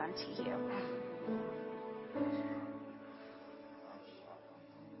collectively give unto you.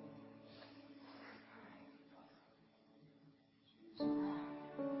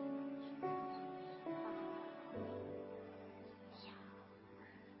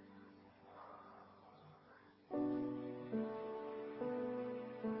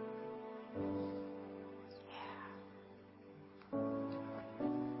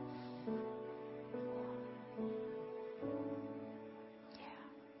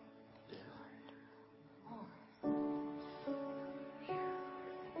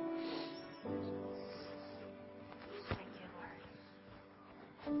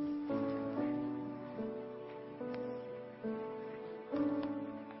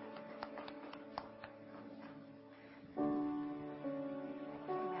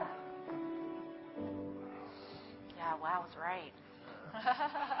 Wow is right.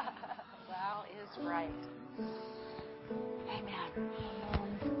 Wow is right. Amen.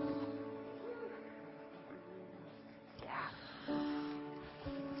 Yeah.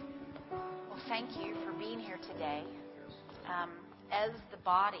 Well, thank you for being here today. As the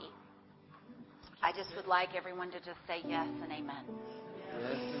body, I just would like everyone to just say yes and amen.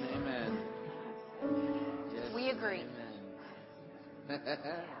 Yes and amen. Yes We agree. Amen.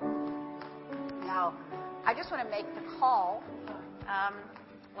 Now, I just want to make the call.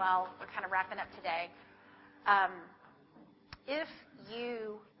 Well, we're kind of wrapping up today. If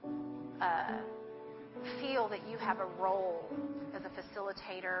you feel that you have a role as a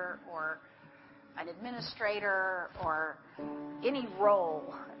facilitator or an administrator or any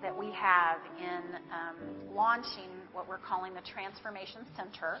role that we have in launching what we're calling the Transformation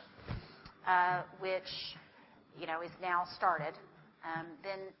Center, which, is now started,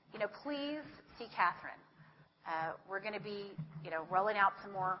 then, please see Catherine. We're going to be, rolling out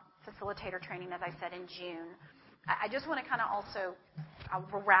some more facilitator training, as I said, in June. I just want to kind of also,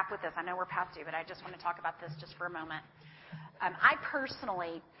 we'll wrap with this. I know we're past due, but I just want to talk about this just for a moment. I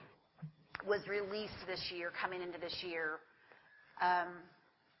personally was released this year, coming into this year, and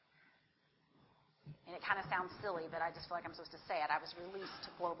it kind of sounds silly, but I just feel like I'm supposed to say it. I was released to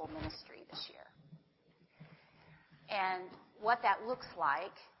global ministry this year. And what that looks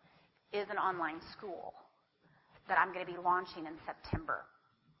like is an online school that I'm going to be launching in September.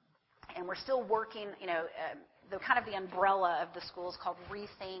 And we're still working, the kind of the umbrella of the school is called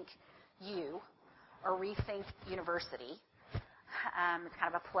Rethink You, or Rethink University. It's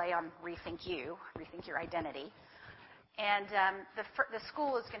kind of a play on Rethink You, Rethink Your Identity. And the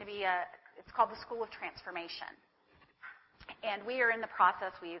school is going to be it's called the School of Transformation. And we are in the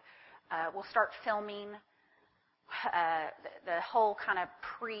process. We'll start filming. The whole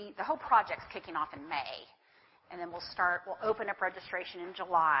project's kicking off in May, and then we'll open up registration in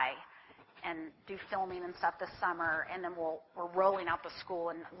July, and do filming and stuff this summer, and then we're rolling out the school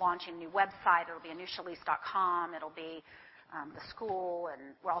and launching a new website. It'll be a newshalice.com. It'll be the school,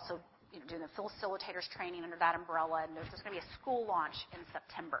 and we're also doing the facilitators training under that umbrella. And there's going to be a school launch in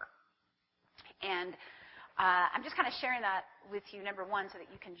September. And I'm just kind of sharing that with you, number one, so that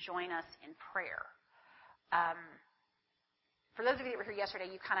you can join us in prayer. For those of you that were here yesterday,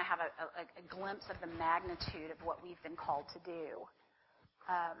 you kind of have a glimpse of the magnitude of what we've been called to do.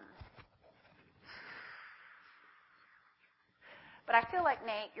 But I feel like,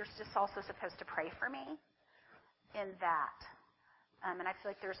 Nate, you're just also supposed to pray for me in that. And I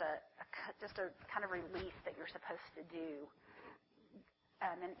feel like there's just a kind of release that you're supposed to do.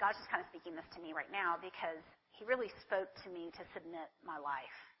 And God's just kind of speaking this to me right now because he really spoke to me to submit my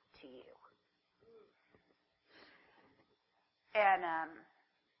life to you. And, I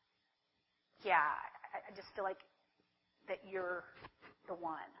just feel like that you're the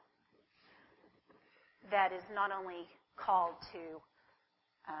one that is not only called to,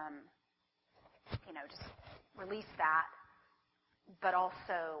 just release that, but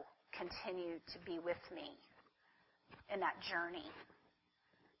also continue to be with me in that journey,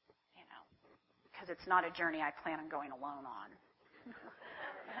 because it's not a journey I plan on going alone on.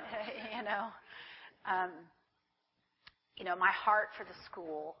 My heart for the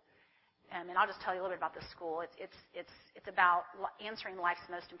school, and I'll just tell you a little bit about the school. It's about answering life's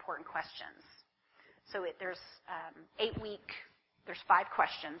most important questions. So there's 8 weeks. There's 5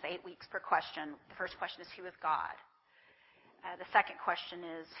 questions, 8 weeks per question. The first question is, who is God? The second question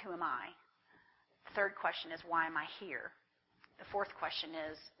is, who am I? The third question is, why am I here? The fourth question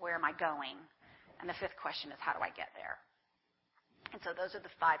is, where am I going? And the fifth question is, how do I get there? And so those are the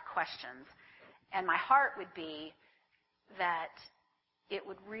 5 questions. And my heart would be that it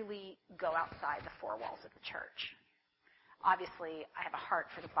would really go outside the 4 walls of the church. Obviously, I have a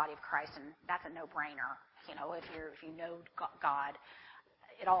heart for the body of Christ, and that's a no-brainer. If you know God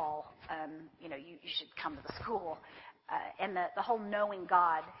at all, you should come to the school. And the whole knowing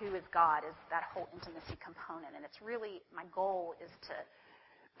God, who is God, is that whole intimacy component. And it's really, my goal is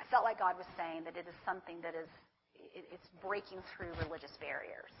I felt like God was saying that it is something that it's breaking through religious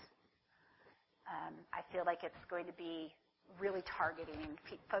barriers. I feel like it's going to be really targeting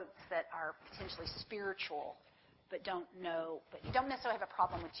folks that are potentially spiritual, but don't necessarily have a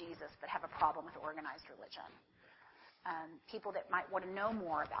problem with Jesus, but have a problem with organized religion. People that might want to know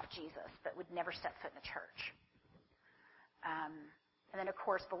more about Jesus, but would never step foot in the church. And then, of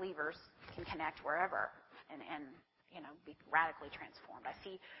course, believers can connect wherever and be radically transformed. I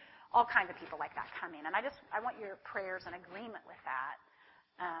see all kinds of people like that come in, and I want your prayers in agreement with that.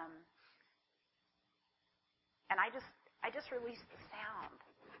 And I just release the sound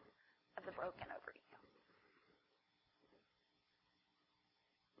of the broken over you.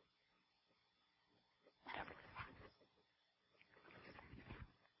 And over the sound.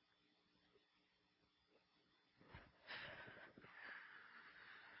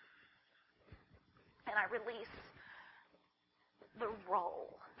 And I release the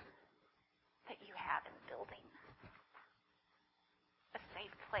role that you have in building a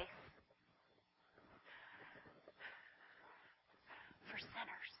safe place for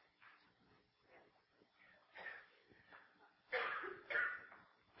sinners.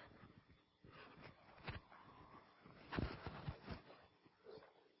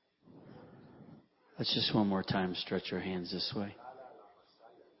 Let's just one more time stretch our hands this way.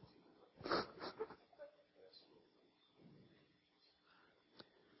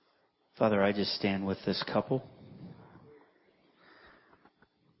 Father, I just stand with this couple.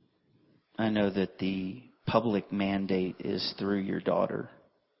 I know that the public mandate is through your daughter,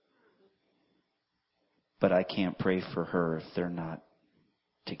 but I can't pray for her if they're not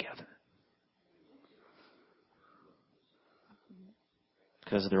together.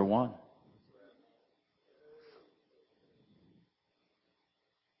 Because they're one.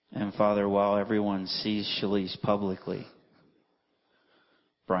 And Father, while everyone sees Shalise publicly,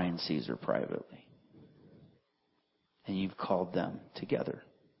 Brian sees her privately. And you've called them together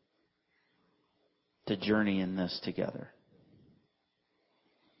to journey in this together.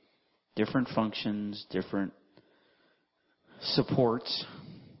 Different functions, different supports,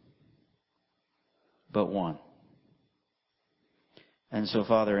 but one. And so,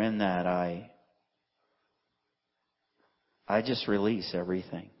 Father, in that, I just release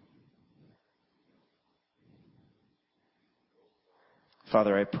everything.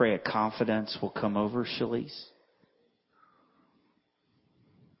 Father, I pray a confidence will come over Shalise.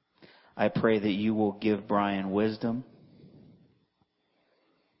 I pray that you will give Brian wisdom.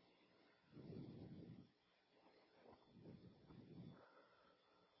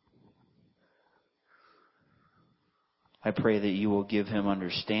 I pray that you will give him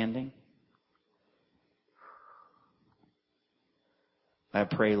understanding. I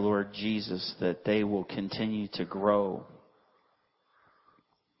pray, Lord Jesus, that they will continue to grow.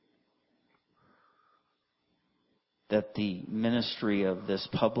 That the ministry of this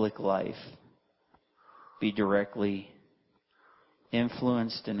public life be directly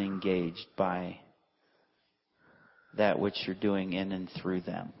influenced and engaged by that which you're doing in and through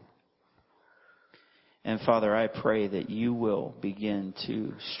them. And Father, I pray that you will begin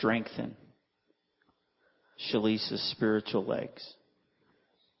to strengthen Shalisa's spiritual legs.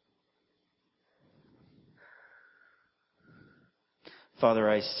 Father,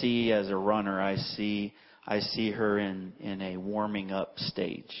 I see as a runner, I see her in a warming up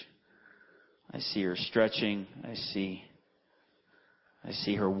stage. I see her stretching. I see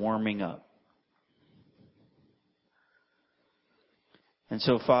her warming up. And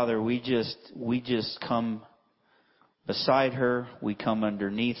so, Father, we just come beside her. We come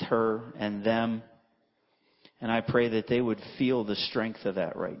underneath her and them. And I pray that they would feel the strength of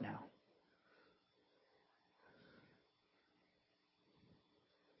that right now.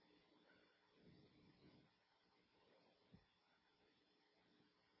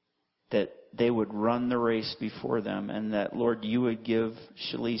 That they would run the race before them, and that, Lord, you would give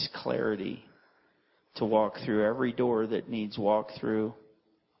Shalise clarity to walk through every door that needs walked through,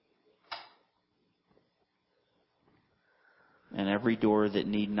 and every door that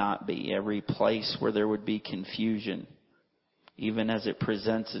need not be, every place where there would be confusion. Even as it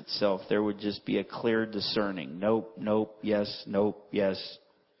presents itself, there would just be a clear discerning. Nope, nope, yes, nope, yes.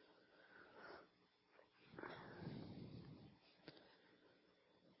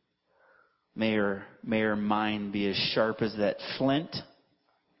 May her mind be as sharp as that flint.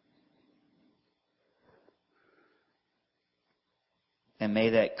 And may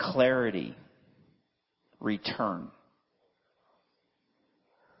that clarity return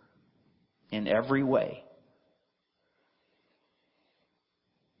in every way.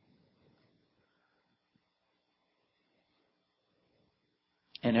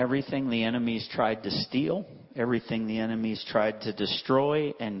 And everything the enemies tried to steal, everything the enemies tried to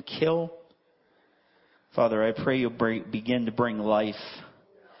destroy and kill, Father, I pray you'll begin to bring life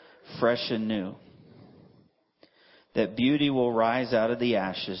fresh and new. That beauty will rise out of the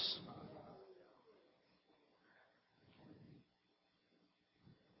ashes.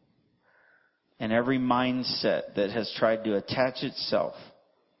 And every mindset that has tried to attach itself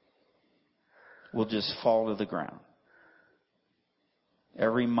will just fall to the ground.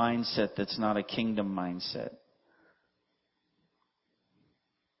 Every mindset that's not a kingdom mindset.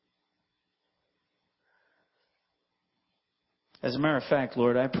 As a matter of fact,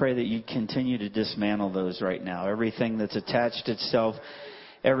 Lord, I pray that you continue to dismantle those right now. Everything that's attached itself,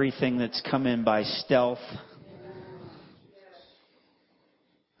 everything that's come in by stealth,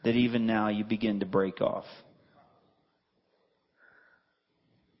 that even now you begin to break off.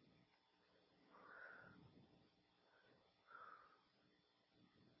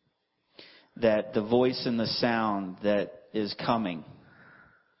 That the voice and the sound that is coming,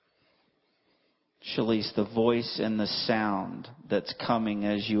 Shalise, the voice and the sound that's coming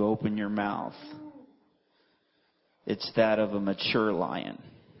as you open your mouth, it's that of a mature lion.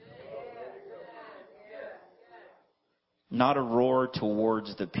 Not a roar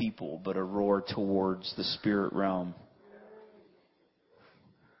towards the people, but a roar towards the spirit realm.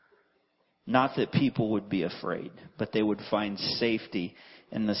 Not that people would be afraid, but they would find safety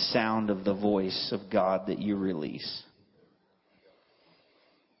in the sound of the voice of God that you release.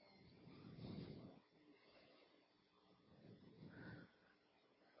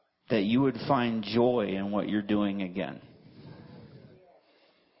 That you would find joy in what you're doing again.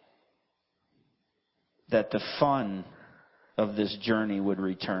 That the fun of this journey would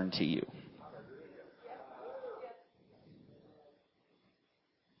return to you.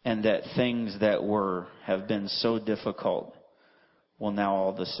 And that things that have been so difficult will now all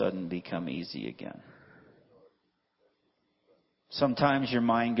of a sudden become easy again. Sometimes your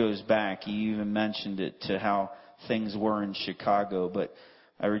mind goes back, you even mentioned it, to how things were in Chicago, but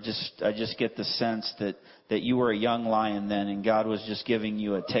I just get the sense that you were a young lion then, and God was just giving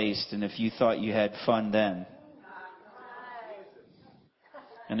you a taste. And if you thought you had fun then,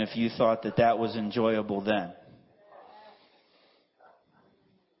 and if you thought that was enjoyable then,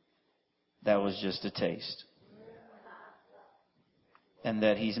 that was just a taste. And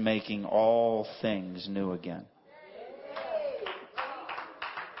that He's making all things new again.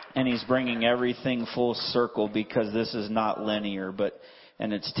 And He's bringing everything full circle, because this is not linear,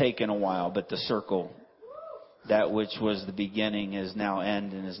 and it's taken a while, but the circle, that which was the beginning, is now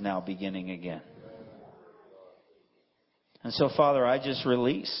end and is now beginning again. And so, Father, I just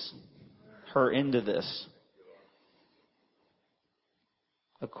release her into this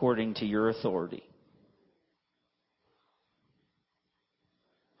according to your authority.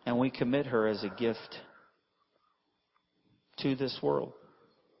 And we commit her as a gift to this world.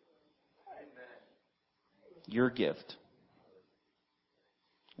 Your gift.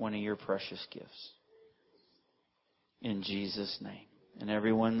 One of your precious gifts. In Jesus' name. And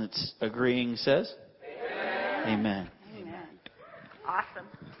everyone that's agreeing says, Amen. Amen. Awesome.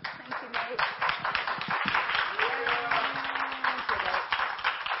 Thank you, Nate.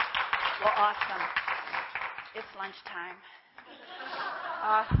 Well, awesome. It's lunchtime.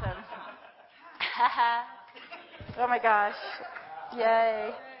 Awesome. Oh my gosh.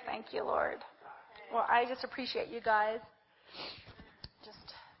 Yay. Thank you, Lord. Well, I just appreciate you guys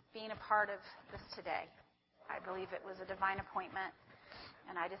just being a part of this today. I believe it was a divine appointment,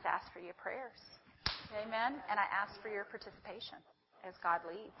 and I just ask for your prayers. Amen. And I ask for your participation as God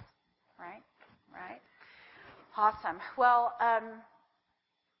leads. Right? Right? Awesome. Well, I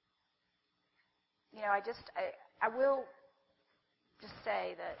will just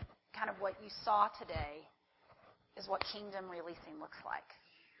say that kind of what you saw today is what kingdom releasing looks like.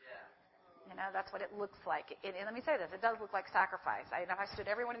 That's what it looks like. And let me say this, it does look like sacrifice. If I stood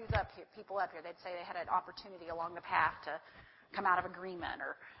every one of these people up here, they'd say they had an opportunity along the path to come out of agreement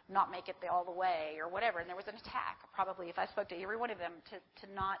or not make it all the way or whatever. And there was an attack, probably, if I spoke to every one of them to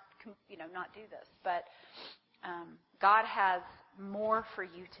not do this. But God has more for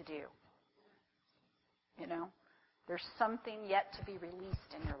you to do. There's something yet to be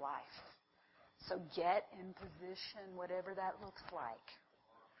released in your life. So get in position, whatever that looks like.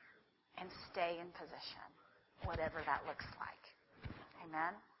 And stay in position, whatever that looks like.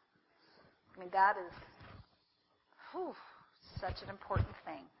 Amen? That is such an important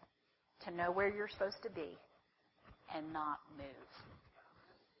thing, to know where you're supposed to be and not move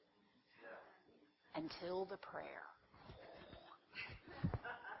until the prayer.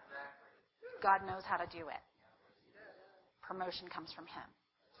 God knows how to do it. Promotion comes from Him.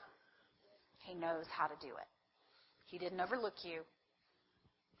 He knows how to do it. He didn't overlook you.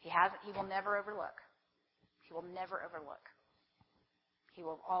 He will never overlook. He will never overlook. He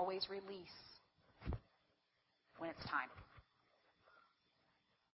will always release when it's time.